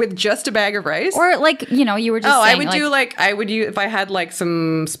 With just a bag of rice? Or like, you were just saying, I would use, if I had like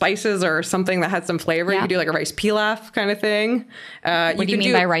some spices or something that had some flavor, you could do like a rice pilaf kind of thing. What do you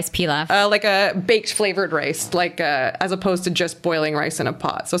mean by rice pilaf? Like a baked flavored rice, like as opposed to just boiling rice in a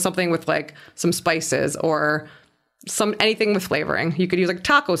pot. So something with like some spices or anything with flavoring. You could use like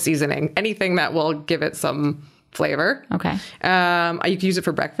taco seasoning, anything that will give it some flavor. Okay. You could use it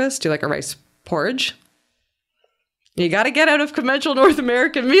for breakfast, do like a rice porridge. You got to get out of conventional North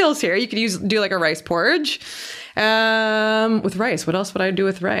American meals here. You could do like a rice porridge with rice. What else would I do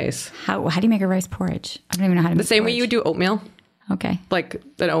with rice? How do you make a rice porridge? I don't even know how to make the same porridge. way you would do oatmeal. Okay. Like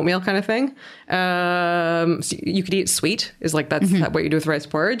an oatmeal kind of thing. So you could eat sweet, is like that's what you do with rice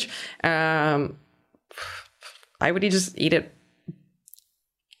porridge. I would just eat it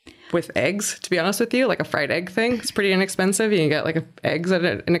with eggs, to be honest with you, like a fried egg thing. It's pretty inexpensive. You can get like eggs at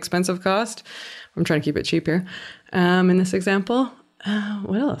an inexpensive cost. I'm trying to keep it cheap here. In this example,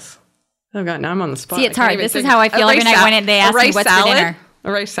 what else? Oh God, now I'm on the spot. See, it's hard. This is how I feel every night when they ask me what's for dinner.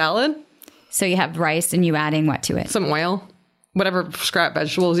 A rice salad. So you have rice and you adding what to it? Some oil, whatever scrap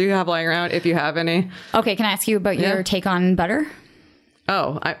vegetables you have lying around, if you have any. Okay, can I ask you about your take on butter?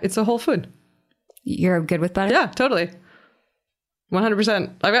 Oh, it's a whole food. You're good with butter? Yeah, totally.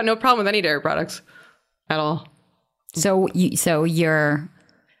 100%. I've got no problem with any dairy products at all. So you're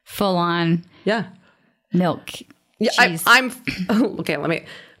full on milk. Yeah, cheese. I'm okay. Let me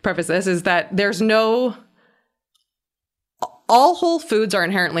preface this: is that there's all whole foods are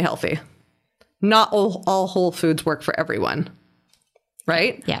inherently healthy. Not all whole foods work for everyone,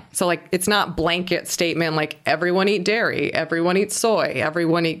 right? Yeah. So like, it's not blanket statement like everyone eat dairy, everyone eats soy,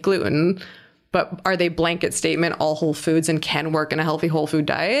 everyone eat gluten. But are they blanket statement all whole foods and can work in a healthy whole food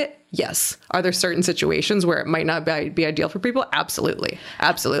diet? Yes. Are there certain situations where it might not be ideal for people? Absolutely.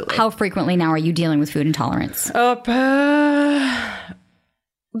 Absolutely. How frequently now are you dealing with food intolerance? That's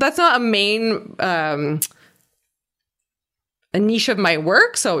not a main a niche of my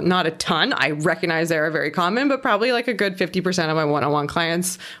work, so not a ton. I recognize they are very common, but probably like a good 50% of my one-on-one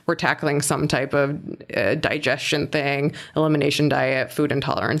clients were tackling some type of digestion thing, elimination diet, food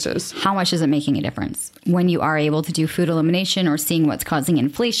intolerances. How much is it making a difference when you are able to do food elimination or seeing what's causing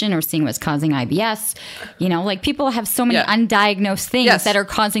inflation or seeing what's causing IBS? Like people have so many undiagnosed things that are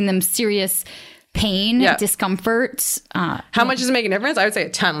causing them serious pain, discomfort. How much is it making a difference? I would say a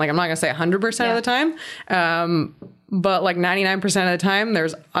ton. Like I'm not going to say 100% of the time. But like 99% of the time,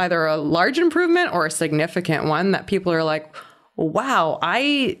 there's either a large improvement or a significant one that people are like, wow,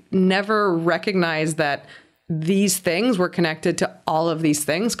 I never recognized that these things were connected to all of these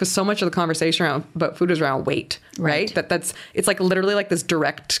things, because so much of the conversation about food is around weight, right? It's like literally like this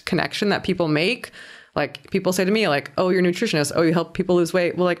direct connection that people make. Like people say to me like, oh, you're a nutritionist. Oh, you help people lose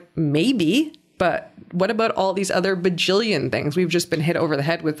weight. Well, like maybe, but what about all these other bajillion things? We've just been hit over the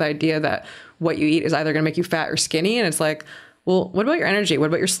head with the idea that what you eat is either going to make you fat or skinny. And it's like, well, what about your energy? What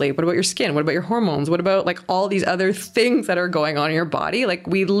about your sleep? What about your skin? What about your hormones? What about like all these other things that are going on in your body? Like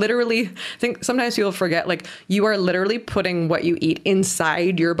we literally think sometimes people forget, like you are literally putting what you eat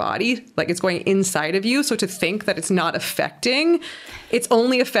inside your body. Like it's going inside of you. So to think that it's not affecting, it's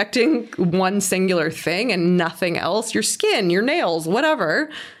only affecting one singular thing and nothing else, your skin, your nails, whatever,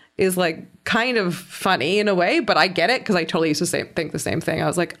 is like kind of funny in a way, but I get it because I totally used to think the same thing. I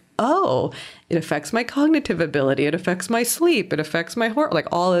was like, oh, it affects my cognitive ability. It affects my sleep. It affects my like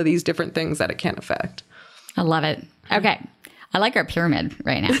all of these different things that it can affect. I love it. Okay. I like our pyramid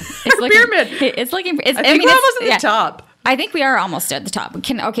right now. It's pyramid. It's looking. It's, I think we're almost at the top. I think we are almost at the top.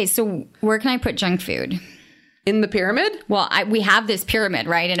 So where can I put junk food? In the pyramid? Well, we have this pyramid,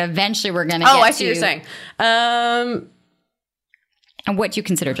 right? And eventually we're going to I see what you're saying. And what do you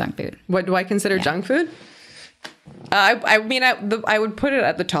consider junk food? What do I consider junk food? I would put it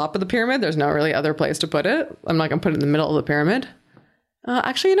at the top of the pyramid. There's not really other place to put it. I'm not going to put it in the middle of the pyramid.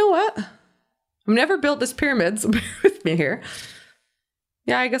 Actually, you know what? I've never built this pyramid, so bear with me here.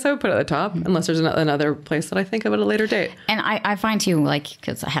 Yeah, I guess I would put it at the top, unless there's another place that I think of at a later date. And I find too, like,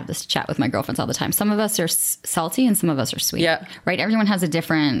 because I have this chat with my girlfriends all the time, some of us are salty and some of us are sweet. Yeah. Right? Everyone has a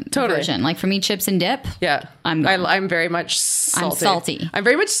different version. Like for me, chips and dip. Yeah. I'm very much salty. I'm salty. I'm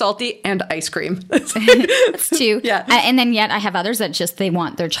very much salty and ice cream. That's two. Yeah. And then yet I have others that just, they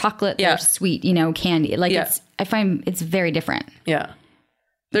want their chocolate, their sweet, candy. Like I find it's very different. Yeah.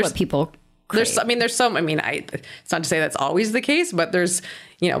 What people it's not to say that's always the case, but there's,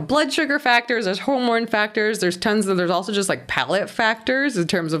 blood sugar factors, there's hormone factors, there's also just like palate factors in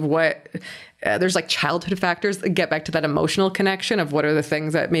terms of what, there's like childhood factors that get back to that emotional connection of what are the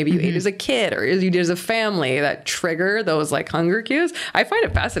things that maybe you ate as a kid or you did as a family that trigger those like hunger cues. I find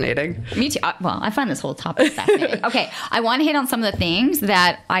it fascinating. Me too. Well, I find this whole topic fascinating. Okay. I want to hit on some of the things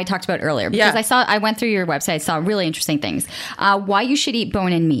that I talked about earlier because I went through your website, saw really interesting things. Why you should eat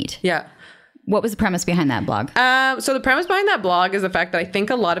bone-in meat. Yeah. What was the premise behind that blog? So the premise behind that blog is the fact that I think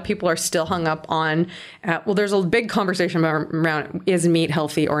a lot of people are still hung up on, there's a big conversation around is meat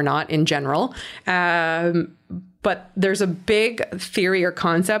healthy or not in general. But there's a big theory or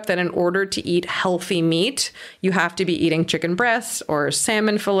concept that in order to eat healthy meat, you have to be eating chicken breasts or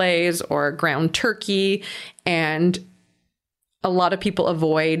salmon fillets or ground turkey. And a lot of people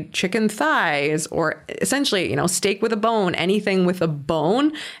avoid chicken thighs or essentially, steak with a bone, anything with a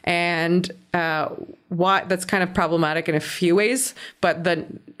bone. And why that's kind of problematic in a few ways. But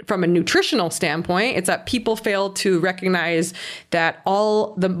from a nutritional standpoint, it's that people fail to recognize that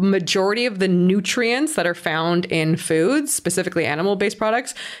the majority of the nutrients that are found in foods, specifically animal-based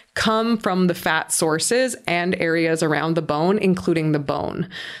products, come from the fat sources and areas around the bone, including the bone.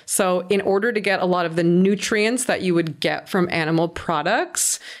 So in order to get a lot of the nutrients that you would get from animal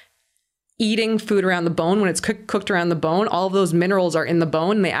products, eating food around the bone, when it's cooked around the bone, all of those minerals are in the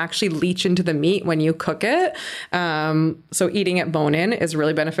bone and they actually leach into the meat when you cook it. So eating it bone in is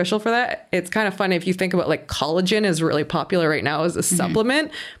really beneficial for that. It's kind of funny if you think about like collagen is really popular right now as a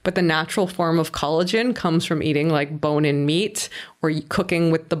supplement, but the natural form of collagen comes from eating like bone in meat or cooking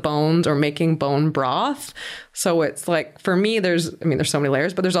with the bones or making bone broth. So it's like, for me, there's so many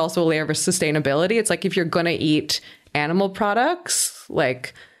layers, but there's also a layer of sustainability. It's like if you're going to eat animal products,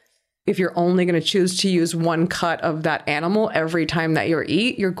 like if you're only going to choose to use one cut of that animal every time that you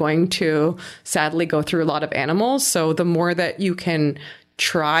eat, you're going to sadly go through a lot of animals. So the more that you can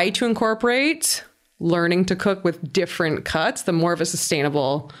try to incorporate learning to cook with different cuts, the more of a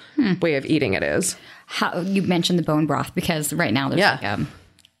sustainable way of eating it is. How you mentioned the bone broth, because right now there's I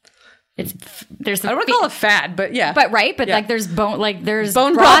don't want to call it fad, but like there's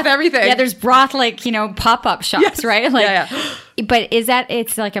bone broth everything. Yeah, there's broth pop-up shops, right? Like, but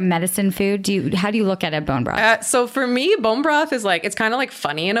it's like a medicine food? How do you look at a bone broth? So for me, bone broth is like, it's kind of like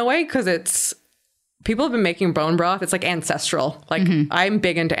funny in a way because people have been making bone broth. It's like ancestral. Like I'm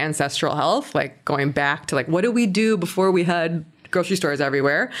big into ancestral health, like going back to like, what did we do before we had grocery stores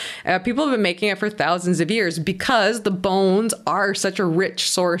everywhere? People have been making it for thousands of years because the bones are such a rich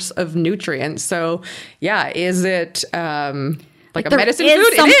source of nutrients. So yeah, is it like a medicine food? There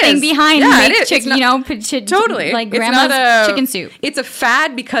is something behind chicken, totally like grandma's chicken soup. It's a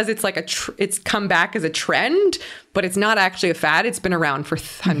fad because it's like it's come back as a trend, but it's not actually a fad. It's been around for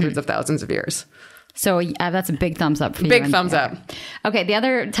hundreds of thousands of years. So that's a big thumbs up for you. Big thumbs up. Okay, the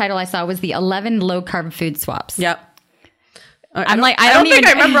other title I saw was the 11 low carb food swaps. Yep. I don't think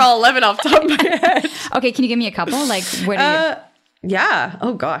I remember all 11 off the top of my head. Okay, can you give me a couple? Like, what are you? Yeah.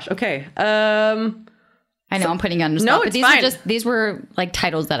 Oh gosh. Okay. I know I'm putting you on the spot, but these were like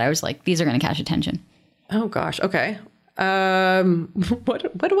titles that I was like, these are going to catch attention. Oh gosh. Okay.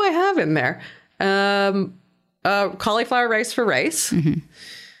 What do I have in there? Cauliflower rice for rice.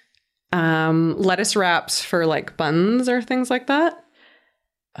 Lettuce wraps for like buns or things like that.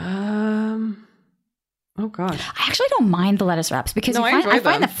 Oh gosh. I actually don't mind the lettuce wraps because I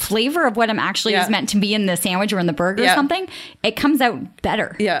find the flavor of what I'm actually is meant to be in the sandwich or in the burger or something, it comes out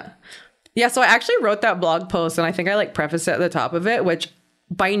better. Yeah. Yeah. So I actually wrote that blog post and I think I like prefaced it at the top of it, which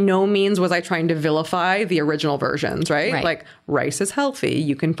by no means was I trying to vilify the original versions, right? Like rice is healthy.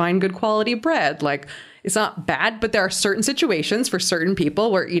 You can find good quality bread. Like it's not bad, but there are certain situations for certain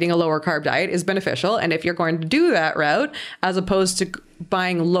people where eating a lower carb diet is beneficial. And if you're going to do that route, as opposed to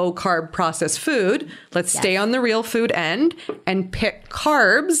buying low carb processed food, let's stay on the real food end and pick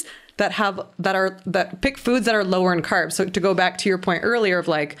carbs pick foods that are lower in carbs. So to go back to your point earlier of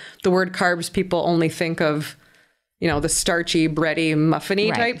like the word carbs, people only think of, you know, the starchy, bready,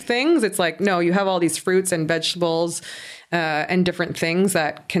 muffiny type things. It's like, no, you have all these fruits and vegetables and different things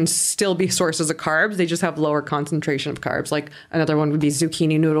that can still be sources of carbs. They just have lower concentration of carbs. Like another one would be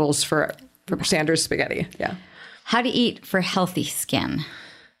zucchini noodles for Sanders spaghetti. Yeah. How to eat for healthy skin.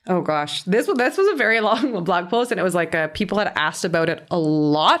 Oh gosh, this was a very long blog post, and it was like people had asked about it a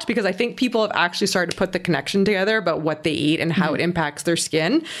lot because I think people have actually started to put the connection together about what they eat and how it impacts their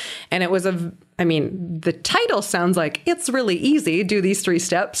skin. And it was the title sounds like it's really easy, do these 3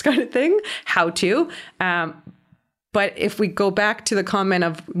 steps kind of thing, how to. But if we go back to the comment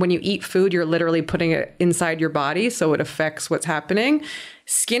of when you eat food, you're literally putting it inside your body, so it affects what's happening.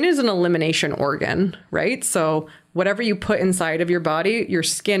 Skin is an elimination organ, right? So whatever you put inside of your body, your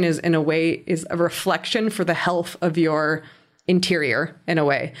skin is in a way is a reflection for the health of your interior in a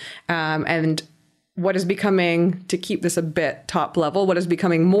way. And what is becoming, to keep this a bit top level, what is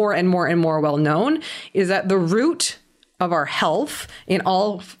becoming more and more and more well known is that the root of our health in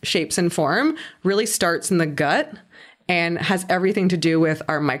all shapes and form really starts in the gut and has everything to do with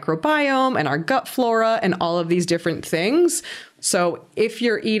our microbiome and our gut flora and all of these different things. So if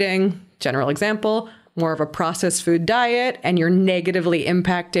you're eating, general example, more of a processed food diet and you're negatively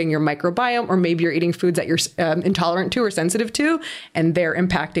impacting your microbiome, or maybe you're eating foods that you're intolerant to or sensitive to, and they're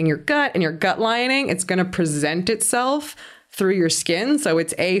impacting your gut and your gut lining, it's going to present itself through your skin. So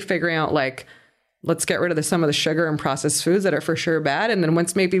it's figuring out like, let's get rid of some of the sugar and processed foods that are for sure bad. And then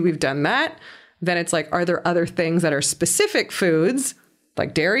once maybe we've done that, then it's like, are there other things that are specific foods,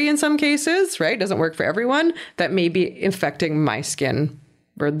 like dairy in some cases, right? Doesn't work for everyone, that may be affecting my skin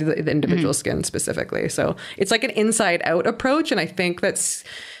or the individual skin specifically. So it's like an inside out approach. And I think that's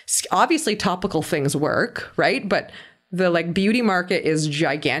obviously topical things work, right? But the like beauty market is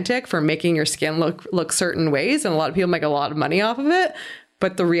gigantic for making your skin look certain ways. And a lot of people make a lot of money off of it.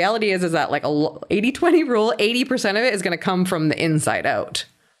 But the reality is that like 80-20 rule, 80% of it is going to come from the inside out,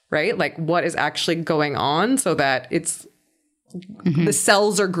 right? Like what is actually going on so that it's the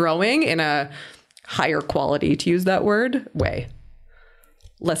cells are growing in a higher quality, to use that word, way.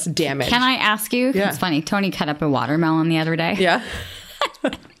 Less damage. Can I ask you? Yeah. It's funny. Tony cut up a watermelon the other day. Yeah.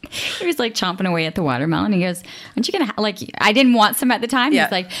 He was like chomping away at the watermelon. He goes, aren't you going to like, I didn't want some at the time. Yeah.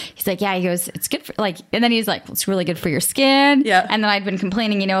 He's like, yeah, he goes, it's good for like, and then he's like, well, it's really good for your skin. Yeah. And then I'd been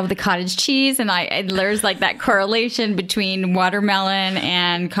complaining, of the cottage cheese. And there's like that correlation between watermelon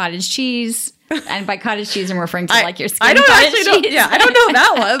and cottage cheese. And by cottage cheese, I'm referring to like your skin. I don't cottage actually cheese. know. Yeah, I don't know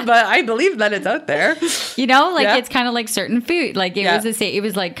that one, but I believe that it's out there. It's kind of like certain food. Like it was it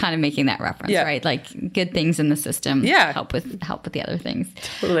was like kind of making that reference, right? Like good things in the system help with the other things.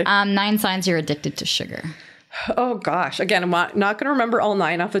 Totally. 9 signs you're addicted to sugar. Oh gosh. Again, I'm not going to remember all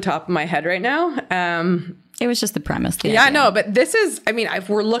 9 off the top of my head right now. It was just the premise. Yeah, I know. But this is, if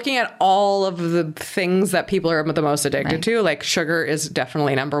we're looking at all of the things that people are the most addicted to, like sugar is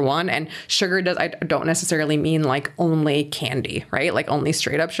definitely number 1. And sugar I don't necessarily mean like only candy, right? Like only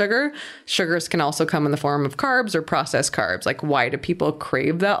straight up sugar. Sugars can also come in the form of carbs or processed carbs. Like why do people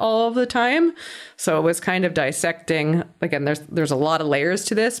crave that all of the time? So it was kind of dissecting, again, there's a lot of layers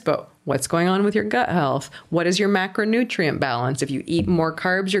to this, but what's going on with your gut health? What is your macronutrient balance? If you eat more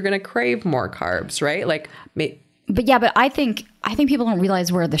carbs, you're going to crave more carbs, right? But I think people don't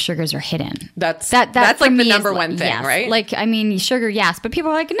realize where the sugars are hidden. That's like the number one thing, yes. right? Like, sugar, yes. But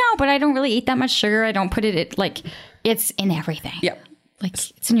people are like, no, but I don't really eat that much sugar. I don't put it it's in everything. Yeah. Like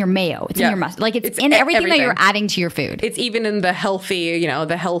it's in your mayo, it's in your mustard, like it's in everything that you're adding to your food. It's even in the healthy,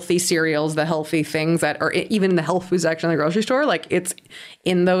 the healthy cereals, the healthy things that are even in the health food section in the grocery store. Like it's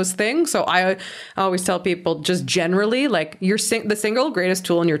in those things. So I always tell people just generally, like the single greatest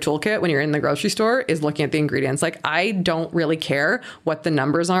tool in your toolkit when you're in the grocery store is looking at the ingredients. Like I don't really care what the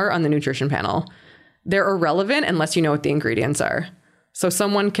numbers are on the nutrition panel. They're irrelevant unless you know what the ingredients are. So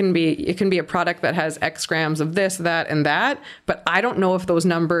it can be a product that has X grams of this, that, and that, but I don't know if those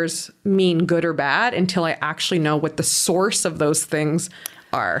numbers mean good or bad until I actually know what the source of those things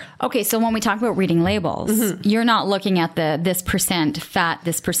are. Okay, so when we talk about reading labels, you're not looking at this percent fat,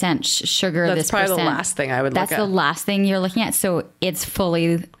 this percent sugar, That's this probably percent. the last thing I would look at. That's the last thing you're looking at. So it's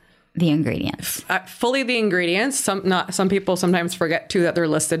fully the ingredients. Fully the ingredients. Some people sometimes forget too that they're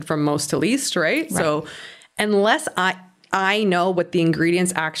listed from most to least, right? So unless I know what the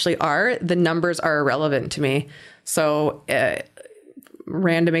ingredients actually are, the numbers are irrelevant to me. So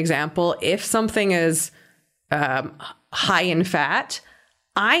random example, if something is high in fat,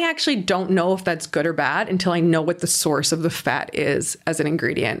 I actually don't know if that's good or bad until I know what the source of the fat is as an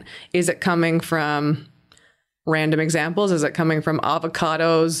ingredient. Is it coming from, random examples, is it coming from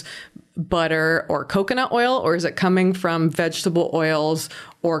avocados, butter, or coconut oil, or is it coming from vegetable oils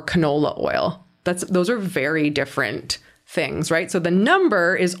or canola oil? Those are very different things, right? So the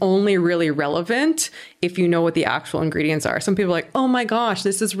number is only really relevant if you know what the actual ingredients are. Some people are like, oh my gosh,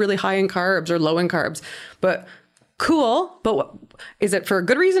 this is really high in carbs or low in carbs, but cool. But is it for a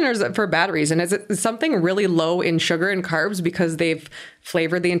good reason or is it for a bad reason? Is it something really low in sugar and carbs because they've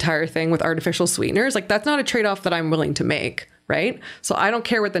flavored the entire thing with artificial sweeteners? Like, that's not a trade-off that I'm willing to make, right? So I don't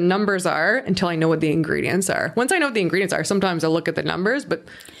care what the numbers are until I know what the ingredients are. Once I know what the ingredients are, sometimes I'll look at the numbers, but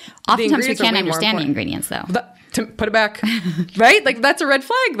oftentimes we can't understand the ingredients though. To put it back, right? Like, that's a red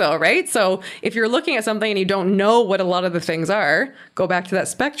flag though, right? So if you're looking at something and you don't know what a lot of the things are, go back to that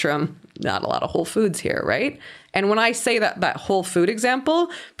spectrum. Not a lot of whole foods here, right? And when I say that whole food example,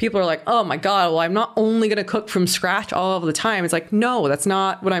 people are like, oh my God, well, I'm not only going to cook from scratch all of the time. It's like, no, that's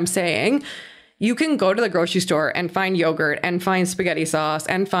not what I'm saying. You can go to the grocery store and find yogurt and find spaghetti sauce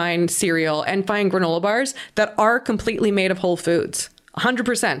and find cereal and find granola bars that are completely made of whole foods.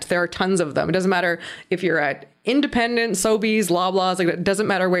 100%. There are tons of them. It doesn't matter if you're at Independent, Sobeys, Loblaws, like, it doesn't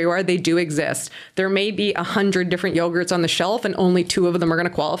matter where you are. They do exist. There may be 100 different yogurts on the shelf and only 2 of them are going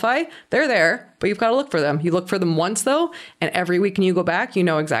to qualify. They're there, but you've got to look for them. You look for them once though, and every week when you go back, you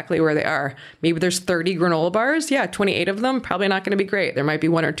know exactly where they are. Maybe there's 30 granola bars. Yeah, 28 of them, probably not going to be great. There might be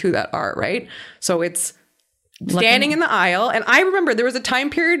 1 or 2 that are, right? So it's standing in the aisle. And I remember there was a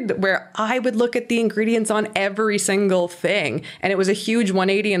time period where I would look at the ingredients on every single thing. And it was a huge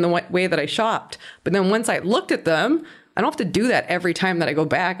 180 in the way that I shopped. But then once I looked at them, I don't have to do that every time that I go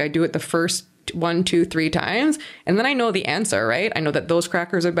back. I do it the first 1, 2, 3 times. And then I know the answer, right? I know that those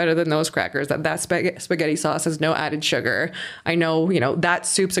crackers are better than those crackers, that spaghetti sauce has no added sugar. I know, that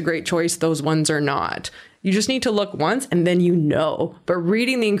soup's a great choice. Those ones are not. You just need to look once and then you know. But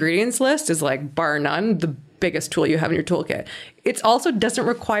reading the ingredients list is, like, bar none, the biggest tool you have in your toolkit. It also doesn't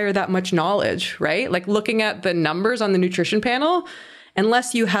require that much knowledge, right? Like, looking at the numbers on the nutrition panel,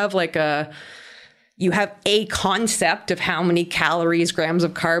 unless you have a concept of how many calories, grams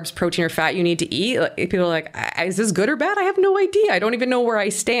of carbs, protein, or fat you need to eat. Like, people are like, is this good or bad? I have no idea. I don't even know where I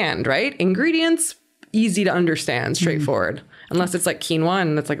stand, right? Ingredients, easy to understand, straightforward. Unless it's like quinoa,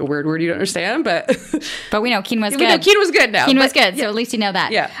 and that's like a weird word you don't understand, but we know quinoa's good. We know quinoa's good now. Quinoa's good, so at least you know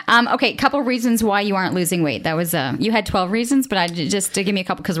that. Yeah. Okay, couple reasons why you aren't losing weight. That was you had 12 reasons, but just to give me a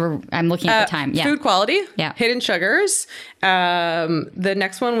couple because I'm looking at the time. Yeah. Food quality. Yeah. Hidden sugars. The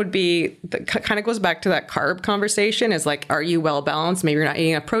next one would be kind of goes back to that carb conversation. Is like, are you well balanced? Maybe you're not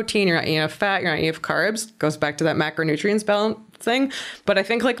eating enough protein, you're not eating enough fat, you're not eating enough carbs. Goes back to that macronutrients balance thing. But I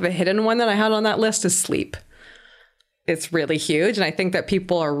think, like, the hidden one that I had on that list is sleep. It's really huge. And I think that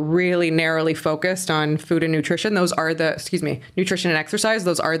people are really narrowly focused on food and nutrition. Those are nutrition and exercise.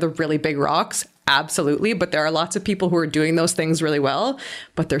 Those are the really big rocks. Absolutely. But there are lots of people who are doing those things really well,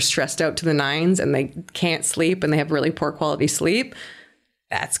 but they're stressed out to the nines and they can't sleep and they have really poor quality sleep.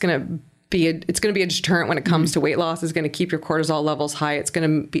 That's going to be a deterrent when it comes to weight loss. It's going to keep your cortisol levels high. It's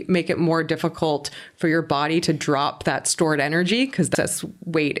going to make it more difficult for your body to drop that stored energy, because that's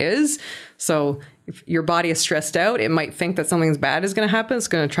weight is. So if your body is stressed out, it might think that something bad is going to happen. It's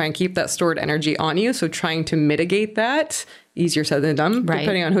going to try and keep that stored energy on you. So trying to mitigate that, easier said than done, right,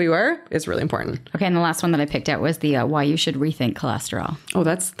 depending on who you are, is really important. Okay, and the last one that I picked out was the why you should rethink cholesterol. Oh,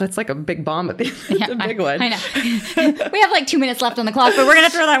 that's like a big bomb at the end. It's a big one. I know. We have like 2 minutes left on the clock, but we're going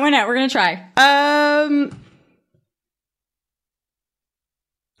to throw that one out. We're going to try. Oh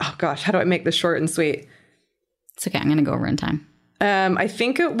gosh, how do I make this short and sweet? It's okay. I'm going to go over in time. I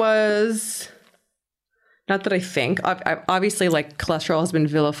think it was... Not that I think. Obviously, like, cholesterol has been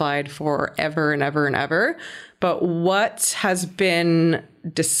vilified forever and ever and ever. But what has been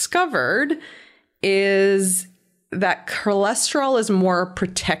discovered is that cholesterol is more a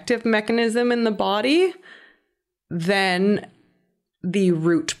protective mechanism in the body than the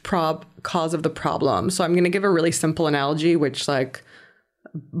root cause of the problem. So I'm going to give a really simple analogy, which, like,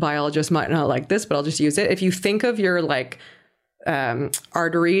 biologists might not like this, but I'll just use it. If you think of your, like,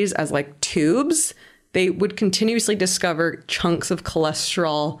 arteries as like tubes, they would continuously discover chunks of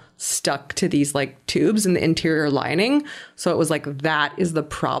cholesterol stuck to these like tubes in the interior lining. So it was like, that is the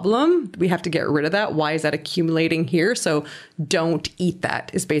problem. We have to get rid of that. Why is that accumulating here? So don't eat that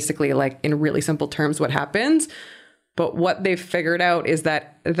is basically, like, in really simple terms, what happens. But what they've figured out is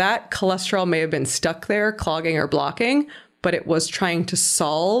that cholesterol may have been stuck there, clogging or blocking, but it was trying to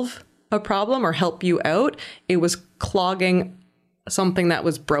solve a problem or help you out. It was clogging something that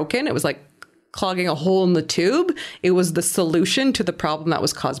was broken. It was like clogging a hole in the tube. It was the solution to the problem that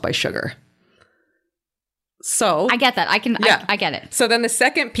was caused by sugar. So I get that. I get it. So then the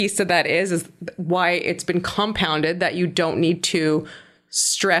second piece to that is why it's been compounded that you don't need to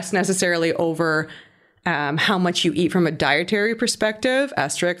stress necessarily over how much you eat from a dietary perspective.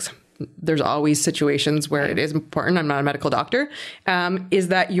 Asterisk. There's always situations where it is important. I'm not a medical doctor. Is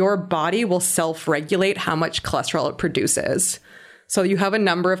that your body will self-regulate how much cholesterol it produces. So you have a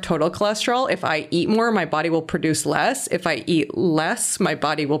number of total cholesterol. If I eat more, my body will produce less. If I eat less, my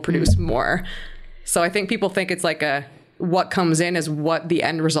body will produce more. So I think people think it's like what comes in is what the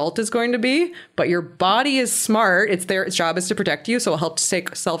end result is going to be. But your body is smart. Its job is to protect you. So it'll help to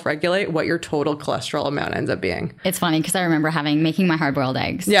self-regulate what your total cholesterol amount ends up being. It's funny because I remember making my hard-boiled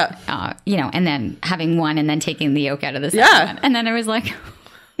eggs. Yeah. And then having one and then taking the yolk out of the second one. And then I was like,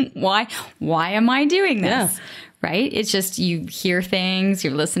 why am I doing this? Yeah. Right? It's just you hear things, you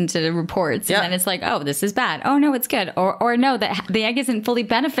listen to the reports, and then it's like, oh, this is bad. Oh, no, it's good. Or no, that the egg isn't fully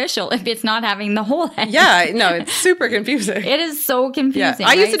beneficial if it's not having the whole egg. Yeah, no, it's super confusing. It is so confusing. Yeah.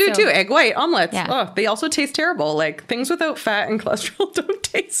 I used to do too. Egg white omelets. Yeah. Oh, they also taste terrible. Like things without fat and cholesterol don't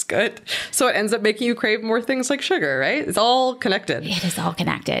taste good. So it ends up making you crave more things like sugar, right? It's all connected. It is all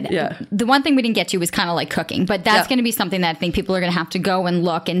connected. Yeah. The one thing we didn't get to was kind of like cooking, but that's going to be something that I think people are going to have to go and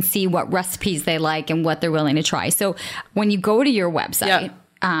look and see what recipes they like and what they're willing to try. So when you go to your website,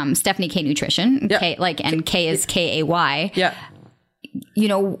 Stephanie K Nutrition, K, and K is K-A-Y. Yeah.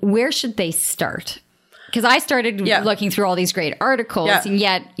 Where should they start? Because I started looking through all these great articles, and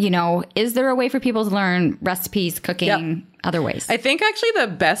yet, is there a way for people to learn recipes, cooking, other ways? I think actually the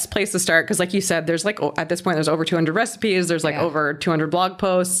best place to start, because like you said, there's at this point, there's over 200 recipes. There's over 200 blog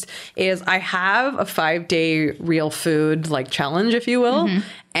posts. Is I have a 5-day real food challenge, if you will. Mm-hmm.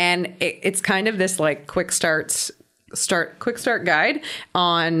 And it's kind of this quick start guide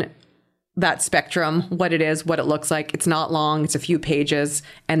on that spectrum, what it is, what it looks like. It's not long. It's a few pages.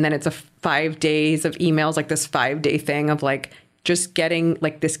 And then it's 5 days of emails, this 5-day thing of just getting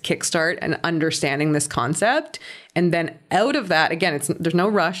this kickstart and understanding this concept. And then out of that, again, there's no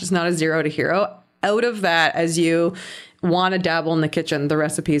rush. It's not a 0 to hero. Out of that, as you want to dabble in the kitchen, the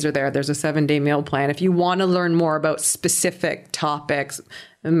recipes are there. There's a 7-day meal plan. If you want to learn more about specific topics,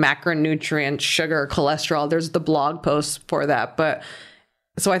 macronutrients, sugar, cholesterol, there's the blog posts for that. But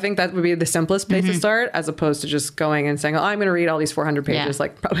so I think that would be the simplest place to start, as opposed to just going and saying, I'm going to read all these 400 pages.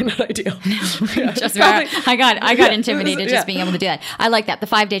 Probably not ideal. I got intimidated just being able to do that. I like that. The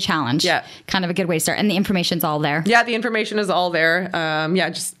 5-day challenge. Yeah. Kind of a good way to start. And the information's all there. Yeah, the information is all there.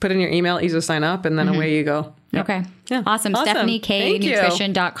 Just put in your email, easy to sign up, and then away you go. Yep. Okay. Yeah. Awesome.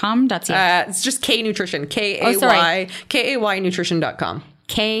 StephanieKnutrition.com.ca. It's just K Nutrition. K-A-Y Nutrition.com.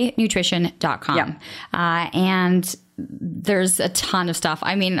 KNutrition.com. Yeah. And there's a ton of stuff.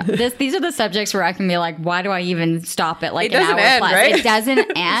 I mean, these are the subjects where I can be like, why do I even stop at it an hour end, plus? Right? It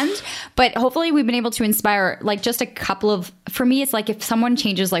doesn't end. But hopefully we've been able to inspire just a couple of, for me, it's if someone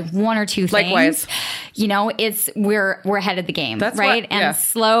changes 1 or 2 things, likewise, it's we're ahead of the game. That's right. What, and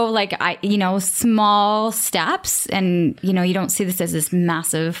slow, small steps. And, you don't see this as this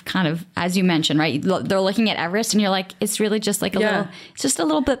massive kind of, as you mentioned, right? They're looking at Everest and you're like, it's really just little, it's just a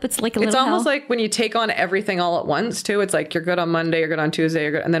little bit, but it's a little It's almost hill. like when you take on everything all at once too. It's you're good on Monday, you're good on Tuesday,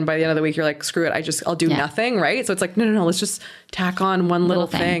 you're good, and then by the end of the week, you're like, screw it, I'll do nothing, right? So it's no, let's just tack on one little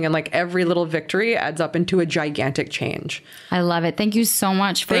thing. And every little victory adds up into a gigantic change. I love it. Thank you so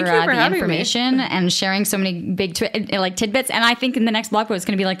much for the information and sharing so many big tidbits. And I think in the next blog post, it's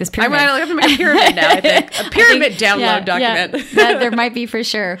going to be this pyramid. I'm going to have to make a pyramid now, I think. A pyramid download document. Yeah, there might be for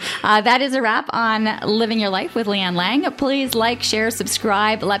sure. That is a wrap on Living Your Life with Leanne Lang. Please share,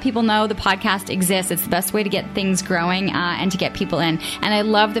 subscribe, let people know the podcast exists. It's the best way to get things growing and to get people in. And I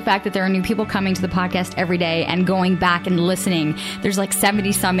love the fact that there are new people coming to the podcast every day and going back and listening. There's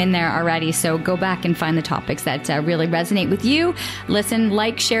 70 some in there already. So go back and find the topics that really resonate with you. Listen,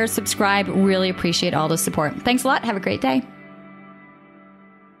 share, subscribe. Really appreciate all the support. Thanks a lot. Have a great day.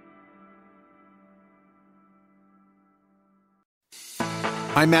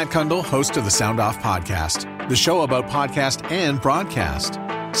 I'm Matt Kundle, host of the Sound Off Podcast, the show about podcast and broadcast.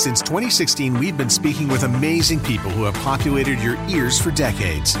 Since 2016, we've been speaking with amazing people who have populated your ears for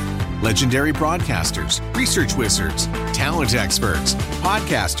decades. Legendary broadcasters, research wizards, talent experts,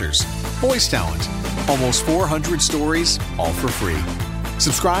 podcasters, voice talent. Almost 400 stories, all for free.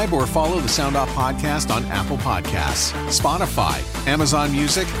 Subscribe or follow the Sound Off Podcast on Apple Podcasts, Spotify, Amazon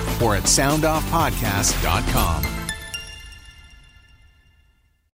Music, or at soundoffpodcast.com.